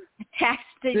said, tax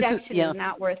deduction is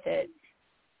not worth it.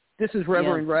 This is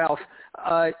Reverend Ralph.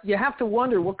 You have to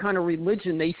wonder what kind of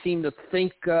religion they seem to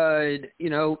think,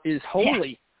 is holy.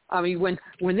 Yeah. I mean, when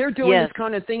they're doing this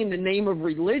kind of thing in the name of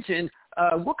religion,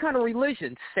 what kind of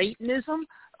religion? Satanism?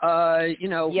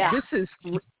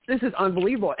 This is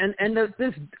unbelievable. And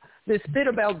this bit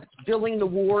about billing the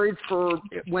wards for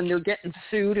when they're getting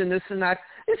sued and this and that.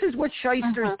 This is what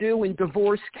shysters do in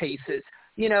divorce cases.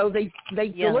 They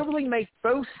deliberately make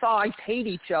both sides hate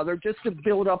each other just to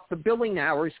build up the billing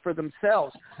hours for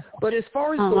themselves. But as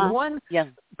far as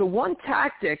the one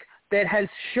tactic that has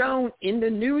shown in the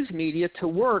news media to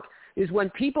work is when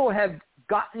people have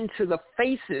gotten to the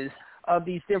faces of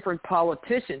these different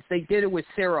politicians. They did it with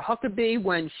Sarah Huckabee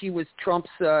when she was Trump's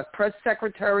press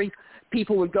secretary.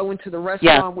 People would go into the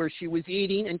restaurant where she was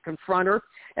eating and confront her.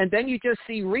 And then you just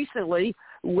see recently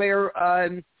where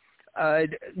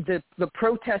the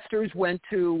protesters went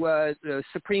to the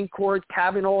Supreme Court,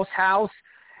 Kavanaugh's house.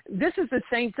 This is the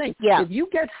same thing. Yeah. If you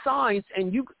get signs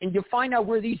and you find out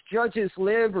where these judges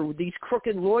live or these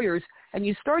crooked lawyers, and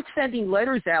you start sending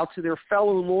letters out to their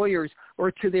fellow lawyers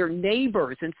or to their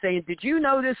neighbors and saying, "Did you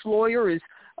know this lawyer is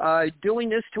doing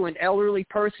this to an elderly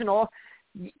person?"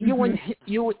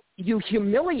 You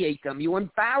humiliate them. You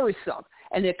embarrass them.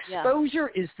 And exposure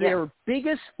is their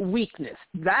biggest weakness.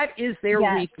 That is their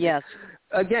weakness. Yes.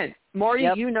 Again, Marty,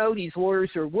 you know these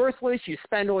lawyers are worthless. You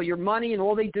spend all your money, and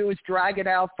all they do is drag it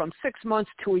out from 6 months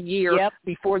to a year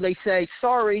before they say,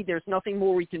 "Sorry, there's nothing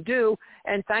more we can do,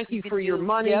 and thank you for your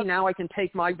money. Now I can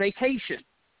take my vacation."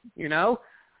 You know?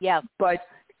 Yeah. But,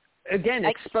 again,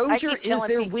 exposure is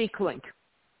their weak link.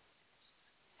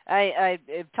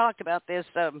 I've talked about this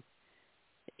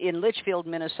in Litchfield,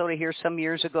 Minnesota here some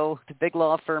years ago. The big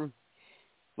law firm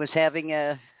was having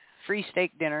a free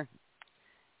steak dinner,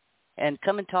 and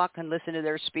come and talk and listen to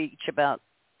their speech about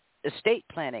estate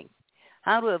planning,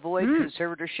 how to avoid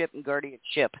conservatorship and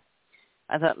guardianship.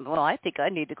 I thought, well, I think I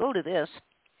need to go to this.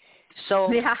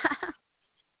 So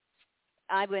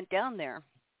I went down there.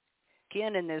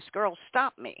 Ken and this girl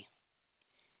stopped me.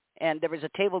 And there was a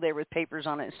table there with papers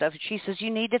on it and stuff. She says, "You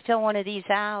need to fill one of these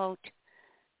out."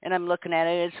 And I'm looking at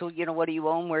it. So, you know, what do you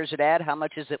own? Where's it at? How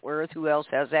much is it worth? Who else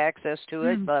has access to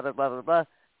it? Blah, blah, blah, blah, blah.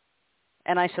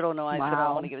 And I said, "Oh, no." I said, "I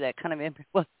don't want to give that kind of info."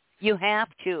 "Well, you have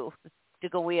to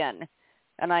go in."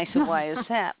 And I said, "Why is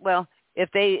that?" "Well, if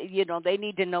they, you know, they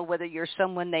need to know whether you're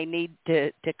someone they need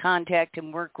to contact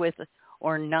and work with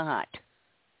or not."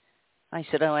 I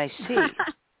said, "Oh, I see."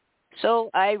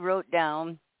 So I wrote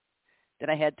down that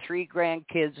I had 3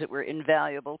 grandkids that were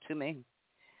invaluable to me,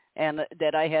 and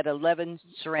that I had 11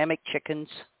 ceramic chickens.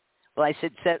 Well, I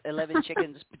said 11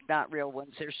 chickens, but not real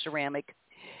ones. They're ceramic.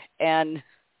 And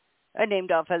I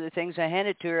named off other things. I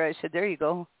handed it to her. I said, "There you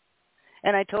go."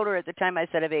 And I told her at the time, I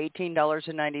said, I have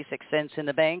 $18.96 in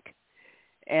the bank.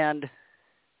 And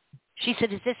she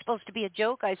said, "Is this supposed to be a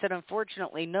joke?" I said,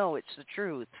 "Unfortunately, no, it's the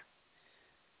truth."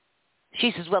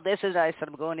 She says, "Well, this is," I said,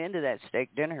 "I'm going into that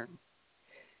steak dinner."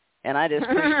 And I just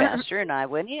pushed past her, and I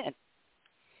went in.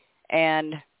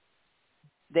 And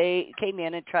they came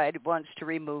in and tried once to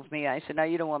remove me. I said, "No,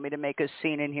 you don't want me to make a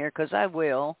scene in here, because I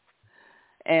will."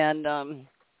 And,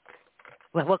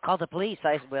 "Well, we'll call the police."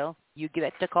 I said, "Well, you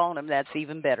get to calling them. That's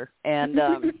even better."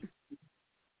 And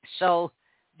so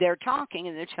they're talking,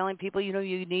 and they're telling people, you know,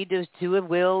 you need to do a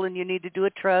will, and you need to do a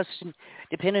trust, and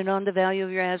depending on the value of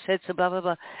your assets, and blah, blah,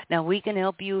 blah. Now, we can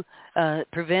help you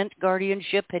prevent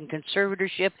guardianship and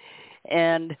conservatorship,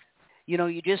 and, you know,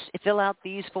 you just fill out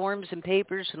these forms and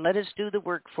papers and let us do the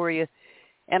work for you.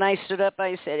 And I stood up,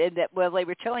 I said, and that, well, they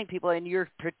were telling people, and you're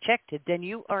protected, then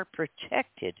you are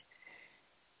protected.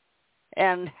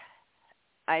 And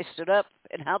I stood up,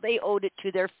 and how they owed it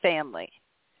to their family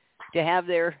to have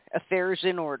their affairs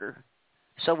in order.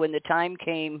 So when the time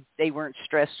came, they weren't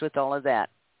stressed with all of that.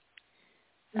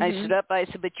 I stood up, I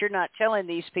said, "But you're not telling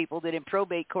these people that in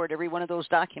probate court, every one of those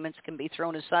documents can be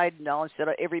thrown aside and all, instead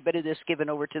of everybody this given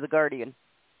over to the guardian."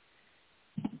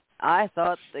 I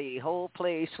thought the whole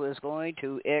place was going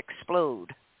to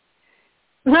explode.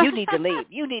 "You need to leave.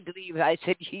 You need to leave." I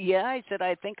said, "Yeah." I said,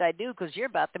 "I think I do, because you're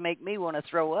about to make me want to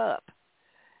throw up."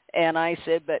 And I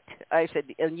said,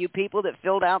 "And you people that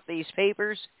filled out these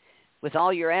papers with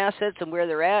all your assets and where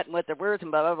they're at and what they're worth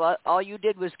and blah, blah, blah, all you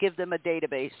did was give them a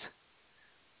database."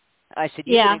 I said,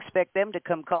 "You can expect them to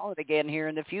come call it again here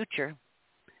in the future."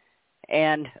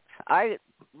 And I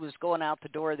was going out the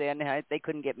door then. They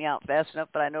couldn't get me out fast enough,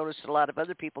 but I noticed a lot of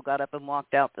other people got up and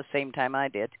walked out the same time I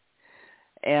did.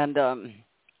 And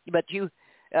but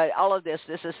all of this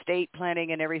estate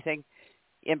planning and everything,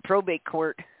 in probate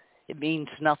court, it means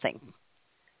nothing.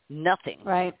 Nothing.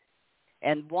 Right.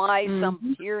 And why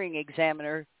some hearing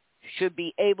examiner should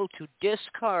be able to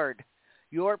discard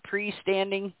your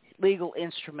pre-standing legal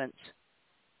instruments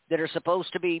that are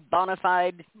supposed to be bona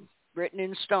fide, written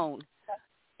in stone,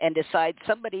 and decide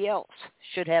somebody else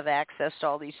should have access to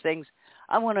all these things.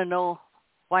 I want to know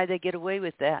why they get away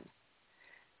with that.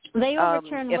 They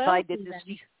overturn wills I did this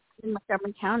in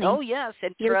Montgomery County. Oh, yes,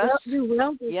 and trust. Your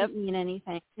will doesn't mean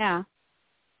anything. Yeah.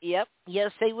 Yep.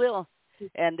 Yes, they will.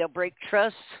 And they'll break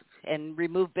trusts and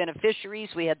remove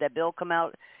beneficiaries. We had that bill come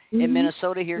out in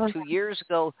Minnesota here 2 years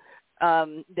ago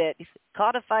that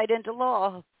codified into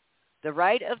law the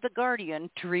right of the guardian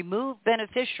to remove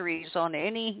beneficiaries on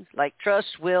any, like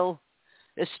trust, will,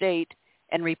 estate,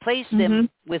 and replace them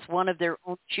with one of their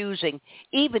own choosing,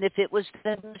 even if it was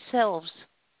themselves.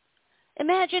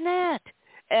 Imagine that.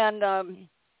 And,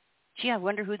 I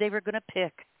wonder who they were going to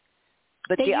pick.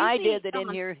 But the idea that in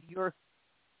here,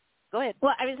 go ahead.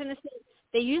 Well, I was going to say,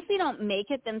 they usually don't make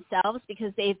it themselves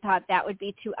because they thought that would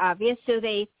be too obvious. So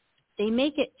they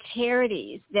make it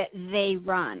charities that they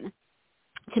run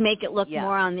to make it look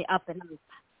more on the up and up.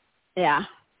 Yeah.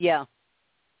 Yeah.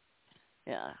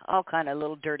 Yeah, all kind of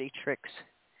little dirty tricks.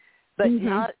 But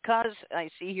not because I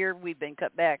see here we've been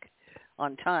cut back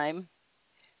on time.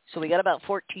 So we got about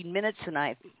 14 minutes, and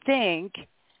I think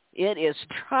it is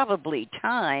probably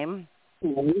time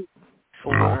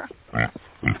for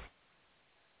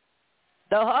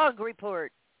the Hog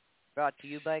Report, brought to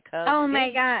you by Cubs. Oh,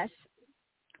 my gosh.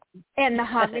 And the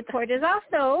Hog Report is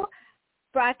also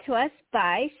brought to us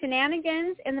by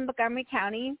Shenanigans in the Montgomery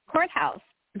County Courthouse.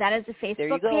 That is a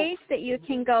Facebook page that you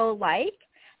can go like,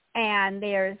 and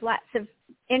there's lots of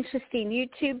interesting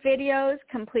YouTube videos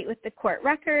complete with the court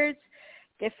records,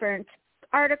 different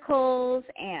articles,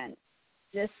 and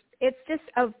it's just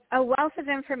a wealth of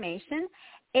information.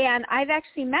 And I've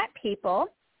actually met people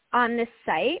on this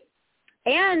site,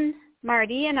 and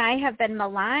Marty and I have been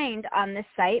maligned on this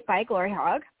site by Glory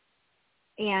Hog,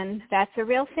 and that's a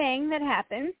real thing that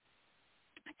happened.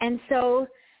 And so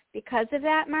because of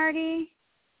that, Marty,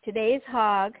 today's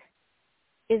hog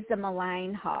is the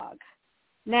malign hog.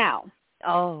 Now,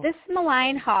 this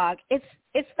malign hog, it's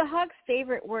the hog's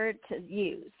favorite word to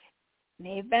use.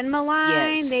 They've been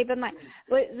maligned. They've been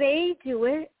but they do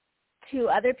it to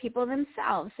other people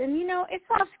themselves. And, it's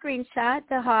all screenshot,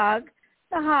 the hog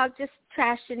just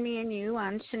trashing me and you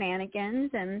on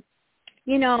Shenanigans. And,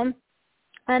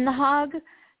 and the hog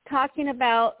talking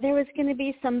about there was going to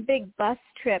be some big bus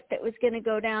trip that was going to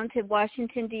go down to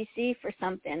Washington, D.C. for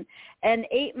something. And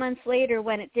 8 months later,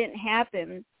 when it didn't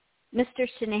happen, Mr.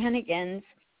 Shenanigans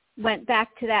went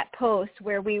back to that post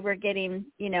where we were getting,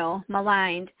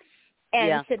 maligned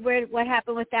and said, what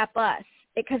happened with that bus?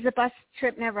 Because the bus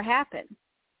trip never happened.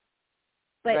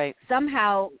 But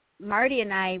somehow Marty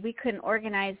and we couldn't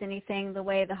organize anything the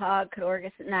way the hog could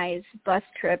organize bus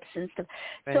trips and stuff.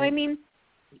 Right. So,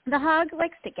 the hog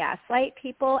likes to gaslight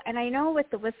people, and I know with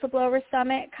the Whistleblower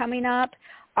Summit coming up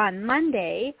on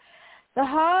Monday, the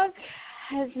hog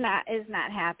is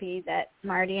not happy that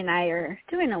Marty and I are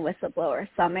doing a Whistleblower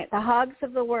Summit. The hogs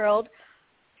of the world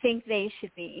think they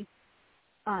should be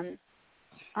on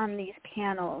these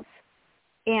panels,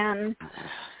 and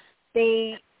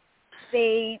they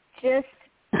just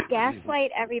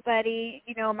gaslight everybody.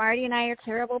 Marty and I are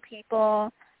terrible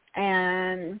people,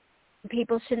 and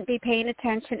people shouldn't be paying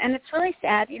attention. And it's really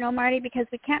sad, Marty, because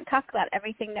we can't talk about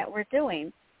everything that we're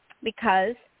doing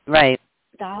because the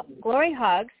Glory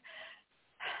Hogs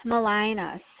malign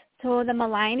us. So the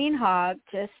maligning hog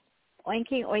just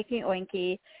oinky, oinky,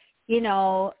 oinky,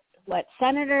 what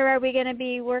senator are we going to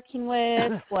be working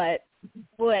with?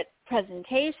 What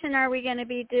presentation are we going to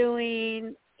be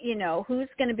doing? Who's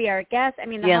going to be our guest?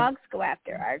 The hogs go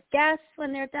after our guests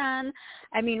when they're done.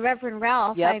 Reverend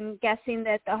Ralph, I'm guessing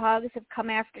that the hogs have come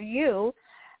after you.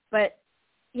 But,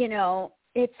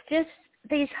 it's just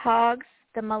these hogs,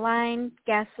 the malign,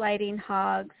 gaslighting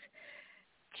hogs,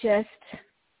 just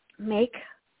make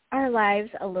our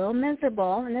lives a little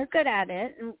miserable, and they're good at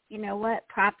it. And you know what?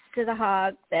 Props to the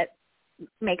hog that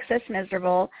makes us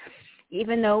miserable.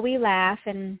 Even though we laugh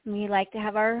and we like to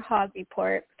have our hog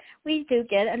report, we do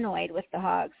get annoyed with the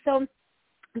hogs. So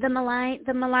the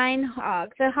malign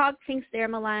hog, the hog thinks they're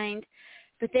maligned,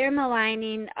 but they're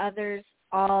maligning others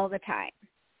all the time.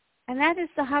 And that is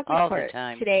the hog report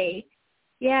today.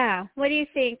 Yeah. What do you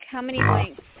think? How many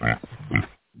blinks?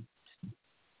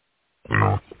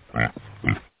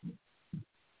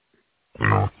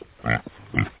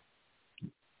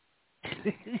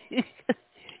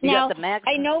 Now,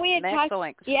 I know we had talked,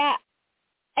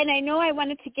 and I know I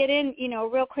wanted to get in,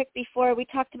 real quick before we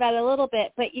talked about it a little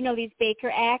bit, but, these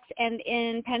Baker Acts, and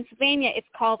in Pennsylvania it's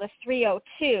called a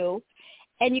 302,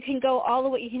 and you can go all the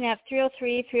way, you can have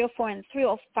 303, 304, and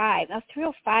 305. Now,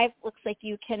 305 looks like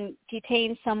you can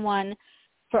detain someone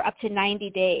for up to 90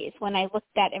 days when I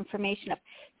looked that information up.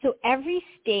 So every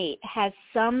state has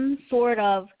some sort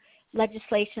of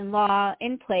legislation law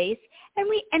in place, and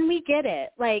we get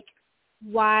it, like,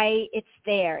 why it's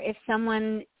there. If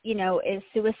someone, is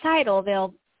suicidal,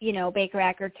 they'll, Baker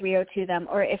Act or 302 them,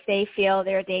 or if they feel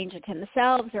they're a danger to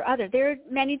themselves or other. There are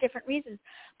many different reasons.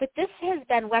 But this has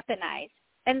been weaponized.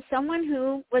 And someone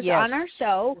who was on our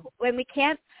show, when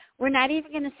we're not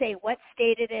even going to say what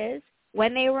state it is,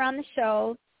 when they were on the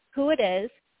show, who it is,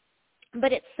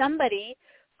 but it's somebody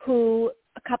who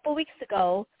a couple weeks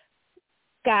ago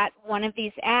got one of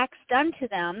these acts done to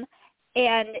them,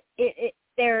 and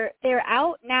they're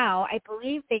out now. I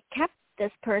believe they kept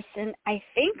this person, I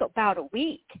think, about a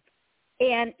week.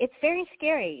 And it's very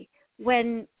scary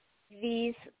when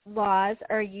these laws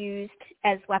are used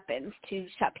as weapons to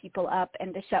shut people up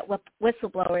and to shut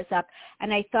whistleblowers up.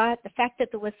 And I thought the fact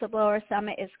that the Whistleblower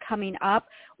Summit is coming up,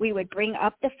 we would bring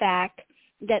up the fact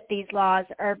that these laws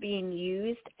are being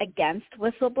used against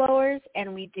whistleblowers.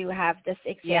 And we do have this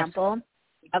example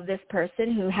of this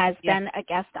person who has been a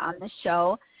guest on the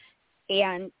show.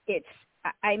 And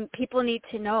people need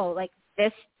to know, like,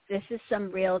 this is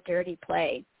some real dirty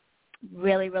play,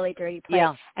 really, really dirty play.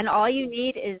 Yeah. And all you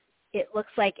need is, it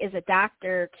looks like, is a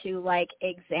doctor to, like,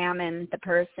 examine the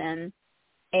person,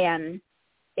 and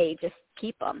they just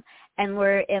keep them. And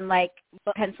we're in, like,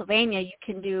 Pennsylvania, you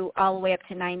can do all the way up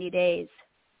to 90 days.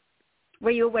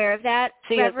 Were you aware of that,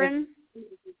 Reverend?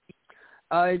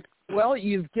 Well,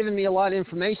 you've given me a lot of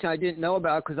information I didn't know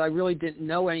about, because I really didn't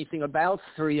know anything about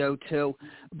 302.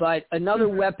 But another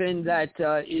weapon that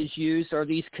is used are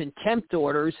these contempt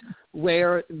orders,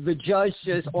 where the judge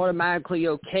just automatically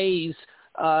okays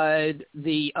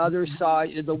the other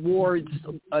side, the ward's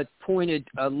appointed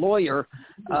lawyer,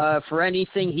 for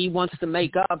anything he wants to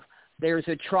make up. There's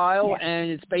a trial,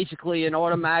 and it's basically an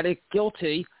automatic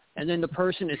guilty, and then the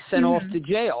person is sent off to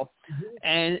jail.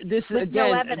 And this is,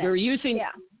 again, they're using...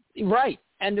 Right,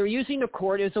 and they're using the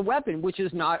court as a weapon, which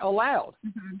is not allowed.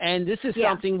 And this is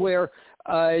something where,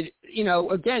 again,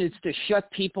 it's to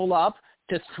shut people up,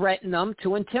 to threaten them,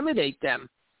 to intimidate them.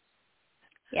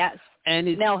 Yes. And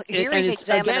it's, now, hearing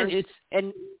examiners,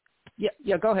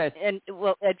 go ahead. And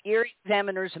at hearing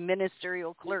examiners and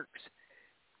ministerial clerks,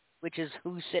 which is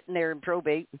who's sitting there in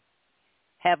probate,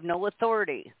 have no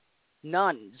authority,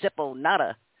 none, zippo,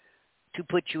 nada, to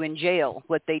put you in jail.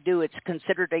 What they do, it's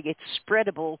considered a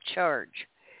spreadable charge,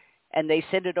 and they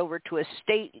send it over to a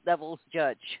state-level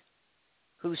judge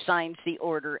who signs the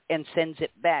order and sends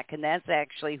it back, and that's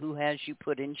actually who has you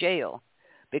put in jail,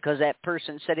 because that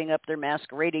person setting up their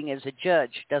masquerading as a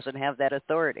judge doesn't have that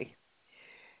authority.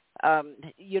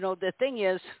 The thing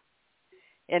is,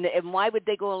 and why would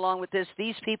they go along with this?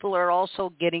 These people are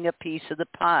also getting a piece of the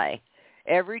pie.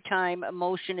 Every time a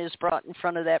motion is brought in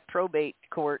front of that probate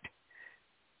court,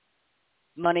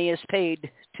 money is paid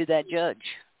to that judge,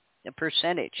 a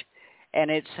percentage.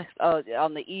 And it's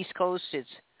on the East Coast, it's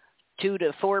 2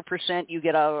 to 4%. You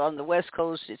get out on the West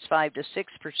Coast, it's 5 to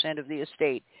 6% of the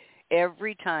estate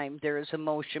every time there is a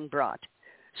motion brought.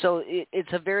 So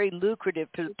it's a very lucrative,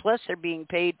 plus they're being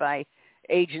paid by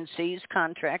agencies,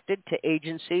 contracted to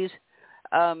agencies.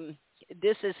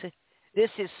 This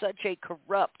is such a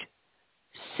corrupt,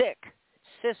 sick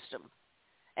system.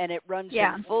 And it runs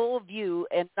in full view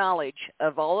and knowledge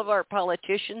of all of our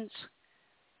politicians,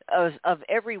 of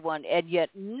everyone, and yet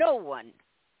no one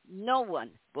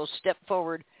will step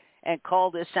forward and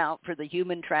call this out for the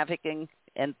human trafficking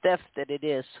and theft that it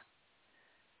is.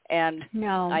 And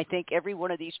I think every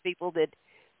one of these people that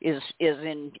is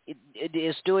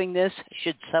doing this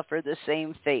should suffer the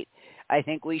same fate. I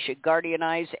think we should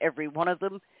guardianize every one of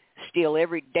them, steal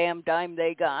every damn dime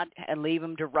they got, and leave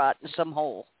them to rot in some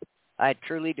hole. I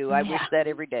truly do. I wish that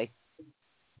every day.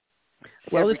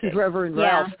 Well, this is Reverend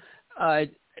Ralph.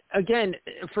 Again,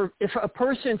 if a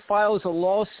person files a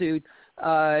lawsuit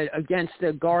against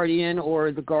the guardian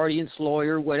or the guardian's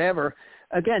lawyer, whatever,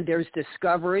 again, there's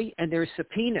discovery and there's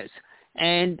subpoenas.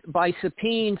 And by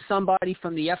subpoenaing somebody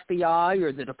from the FBI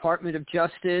or the Department of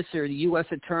Justice or the U.S.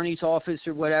 Attorney's Office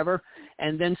or whatever,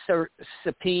 and then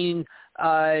subpoenaing,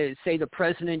 say, the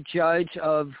president judge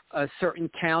of a certain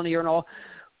county or all,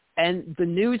 and the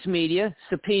news media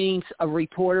subpoenaing a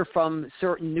reporter from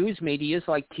certain news medias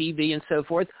like TV and so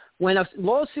forth, when a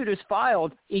lawsuit is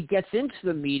filed, it gets into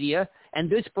the media, and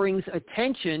this brings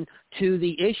attention to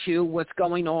the issue, what's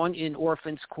going on in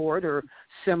orphans court or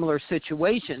similar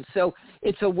situations. So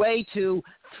it's a way to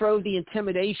throw the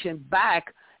intimidation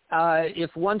back.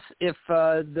 If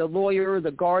the lawyer or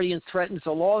the guardian threatens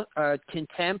a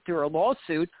contempt or a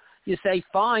lawsuit, you say,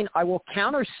 fine, I will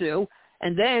countersue,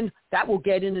 and then that will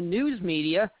get in the news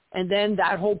media, and then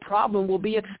that whole problem will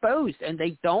be exposed, and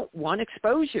they don't want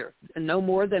exposure. No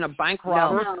more than a bank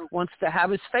robber wants to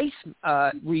have his face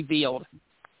revealed.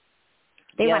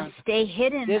 They want to stay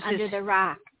hidden under the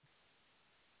rock.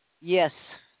 Yes.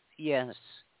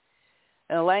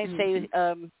 And like I say,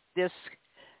 this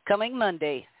coming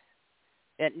Monday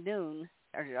at noon,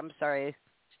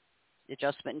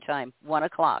 adjustment in time, 1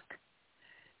 o'clock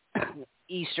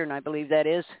Eastern, I believe that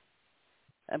is,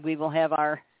 we will have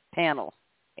our panel,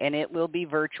 and it will be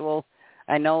virtual.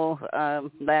 I know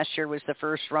last year was the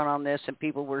first run on this, and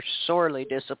people were sorely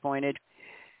disappointed.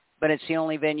 but it's the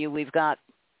only venue we've got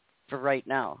for right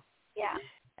now.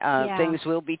 Yeah. Things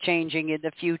will be changing in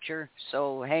the future,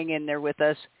 so hang in there with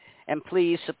us, and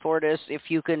please support us if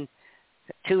you can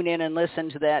tune in and listen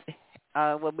to that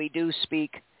when we do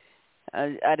speak.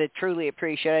 I'd truly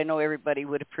appreciate it. I know everybody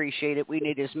would appreciate it. We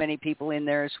need as many people in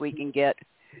there as we can get.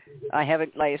 I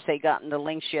haven't, like I say, gotten the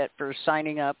links yet for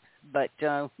signing up, but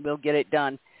we'll get it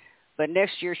done. But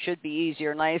next year should be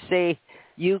easier. And like I say,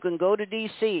 you can go to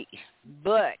D.C.,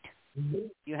 but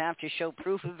you have to show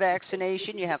proof of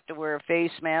vaccination. You have to wear a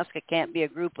face mask. It can't be a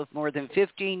group of more than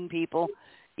 15 people.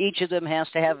 Each of them has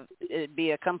to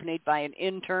be accompanied by an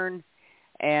intern,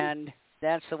 and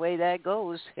that's the way that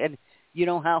goes. And you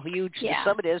know how huge the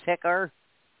summit is. Heck, our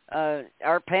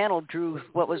panel drew,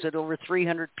 what was it, over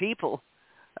 300 people.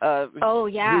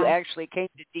 Who actually came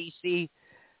to D.C.,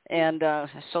 and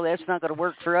so that's not going to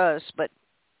work for us, but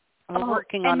we're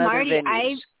working on other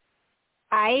venues.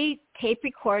 I tape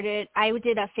recorded. I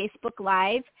did a Facebook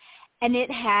Live, and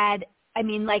it had,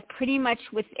 pretty much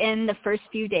within the first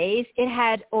few days, it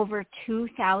had over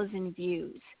 2,000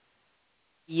 views.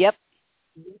 Yep.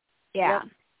 Yeah. Yep.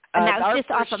 And that was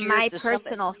just off of my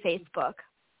personal Facebook.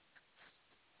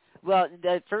 Well,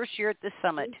 the first year at the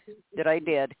summit that I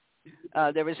did,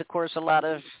 there was, of course, a lot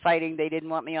of fighting. They didn't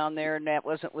want me on there, and that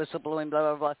wasn't whistleblowing, blah,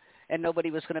 blah, blah, and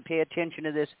nobody was going to pay attention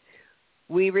to this.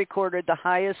 We recorded the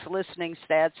highest listening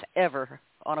stats ever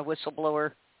on a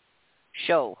whistleblower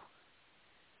show,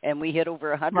 and we hit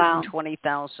over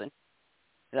 120,000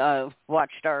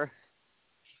 watched our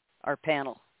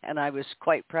panel, and I was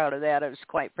quite proud of that. I was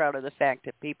quite proud of the fact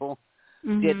that people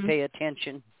did pay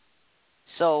attention.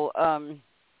 So,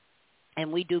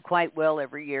 and we do quite well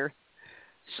every year.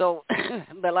 So,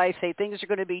 but like I say, things are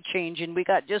going to be changing. We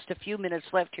got just a few minutes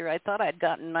left here. I thought I'd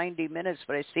gotten 90 minutes,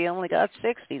 but I see I only got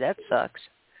 60. That sucks.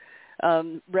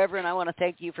 Reverend, I want to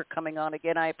thank you for coming on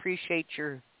again. I appreciate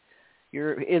your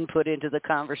input into the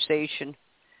conversation.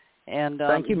 And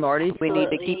thank you, Marty. We need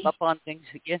to keep up on things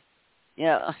again.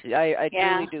 Yeah, I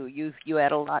truly do. You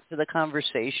add a lot to the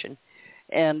conversation.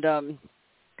 And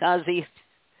Kazi,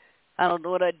 I don't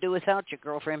know what I'd do without you,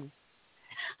 girlfriend.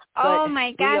 Oh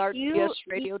my gosh, we are TS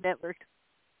Radio Network.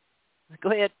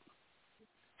 Go ahead.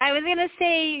 I was gonna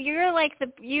say you're like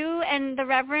you and the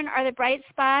Reverend are the bright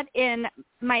spot in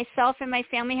myself and my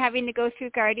family having to go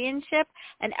through guardianship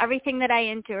and everything that I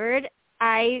endured.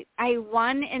 I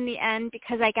won in the end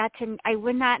because I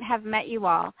would not have met you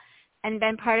all and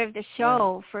been part of the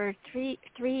show for three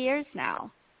years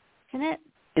now, isn't it?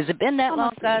 Has it been that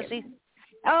long, Kazi?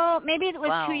 Oh, maybe it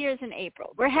was 2 years in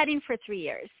April. We're heading for 3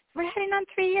 years. We're heading on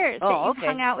 3 years that you've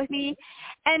hung out with me,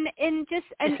 and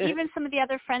even some of the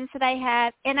other friends that I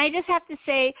had. And I just have to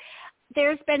say,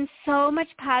 there's been so much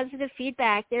positive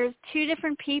feedback. There's two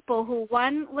different people who,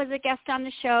 one was a guest on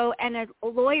the show and a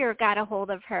lawyer got a hold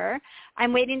of her.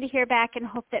 I'm waiting to hear back and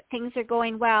hope that things are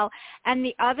going well. And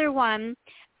the other one,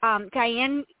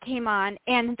 Diane came on,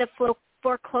 and the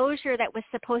foreclosure that was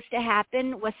supposed to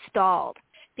happen was stalled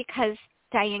because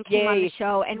Diane came on the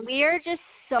show. And we are just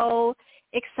so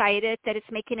excited that it's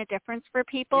making a difference for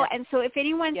people. And so if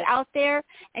anyone's out there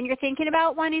and you're thinking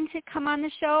about wanting to come on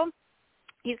the show,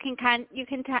 you can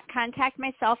contact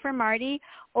myself or Marty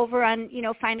over on,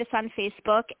 find us on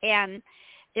Facebook. And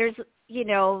there's, you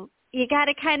got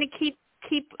to kind of keep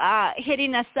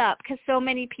hitting us up because so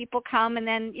many people come, and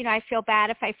then, I feel bad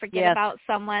if I forget about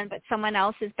someone, but someone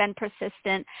else has been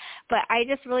persistent. But I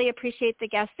just really appreciate the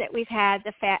guests that we've had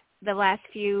the last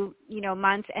few,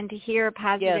 months, and to hear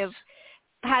positive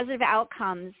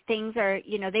outcomes. Things are,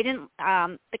 they didn't,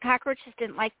 the cockroaches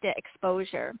didn't like the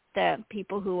exposure, the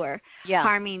people who were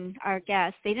harming our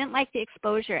guests. They didn't like the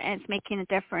exposure, and it's making a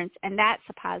difference, and that's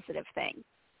a positive thing.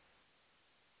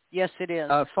 Yes, it is.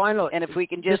 Finally, and if we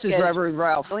can just this is Reverend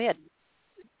Ralph. Go ahead.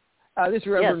 This is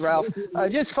Reverend Ralph.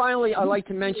 Just finally, I'd like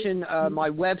to mention my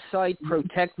website,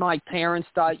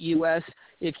 protectmyparents.us.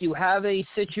 If you have a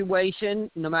situation,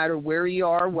 no matter where you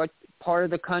are, what part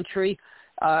of the country,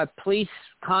 please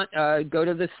go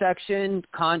to the section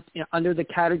under the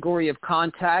category of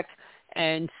contact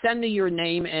and send me your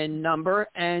name and number,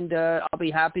 and I'll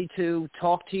be happy to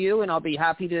talk to you, and I'll be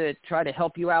happy to try to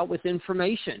help you out with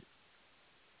information.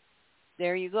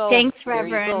 There you go. Thanks,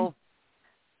 Reverend.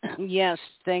 Yes,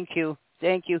 thank you.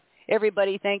 Thank you.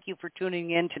 Everybody, thank you for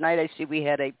tuning in tonight. I see we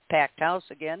had a packed house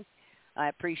again. I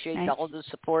appreciate all the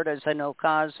support, as I know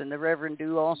Kaz and the Reverend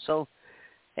do also.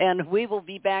 And we will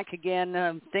be back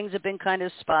again. Things have been kind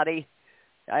of spotty.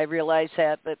 I realize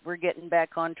that, but we're getting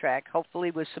back on track, hopefully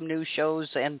with some new shows,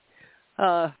 and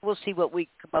we'll see what we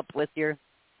come up with here.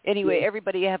 Anyway,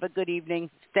 everybody have a good evening.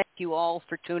 Thank you all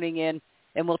for tuning in,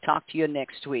 and we'll talk to you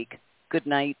next week. Good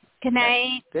night. Good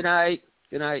night. Good night.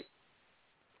 Good night.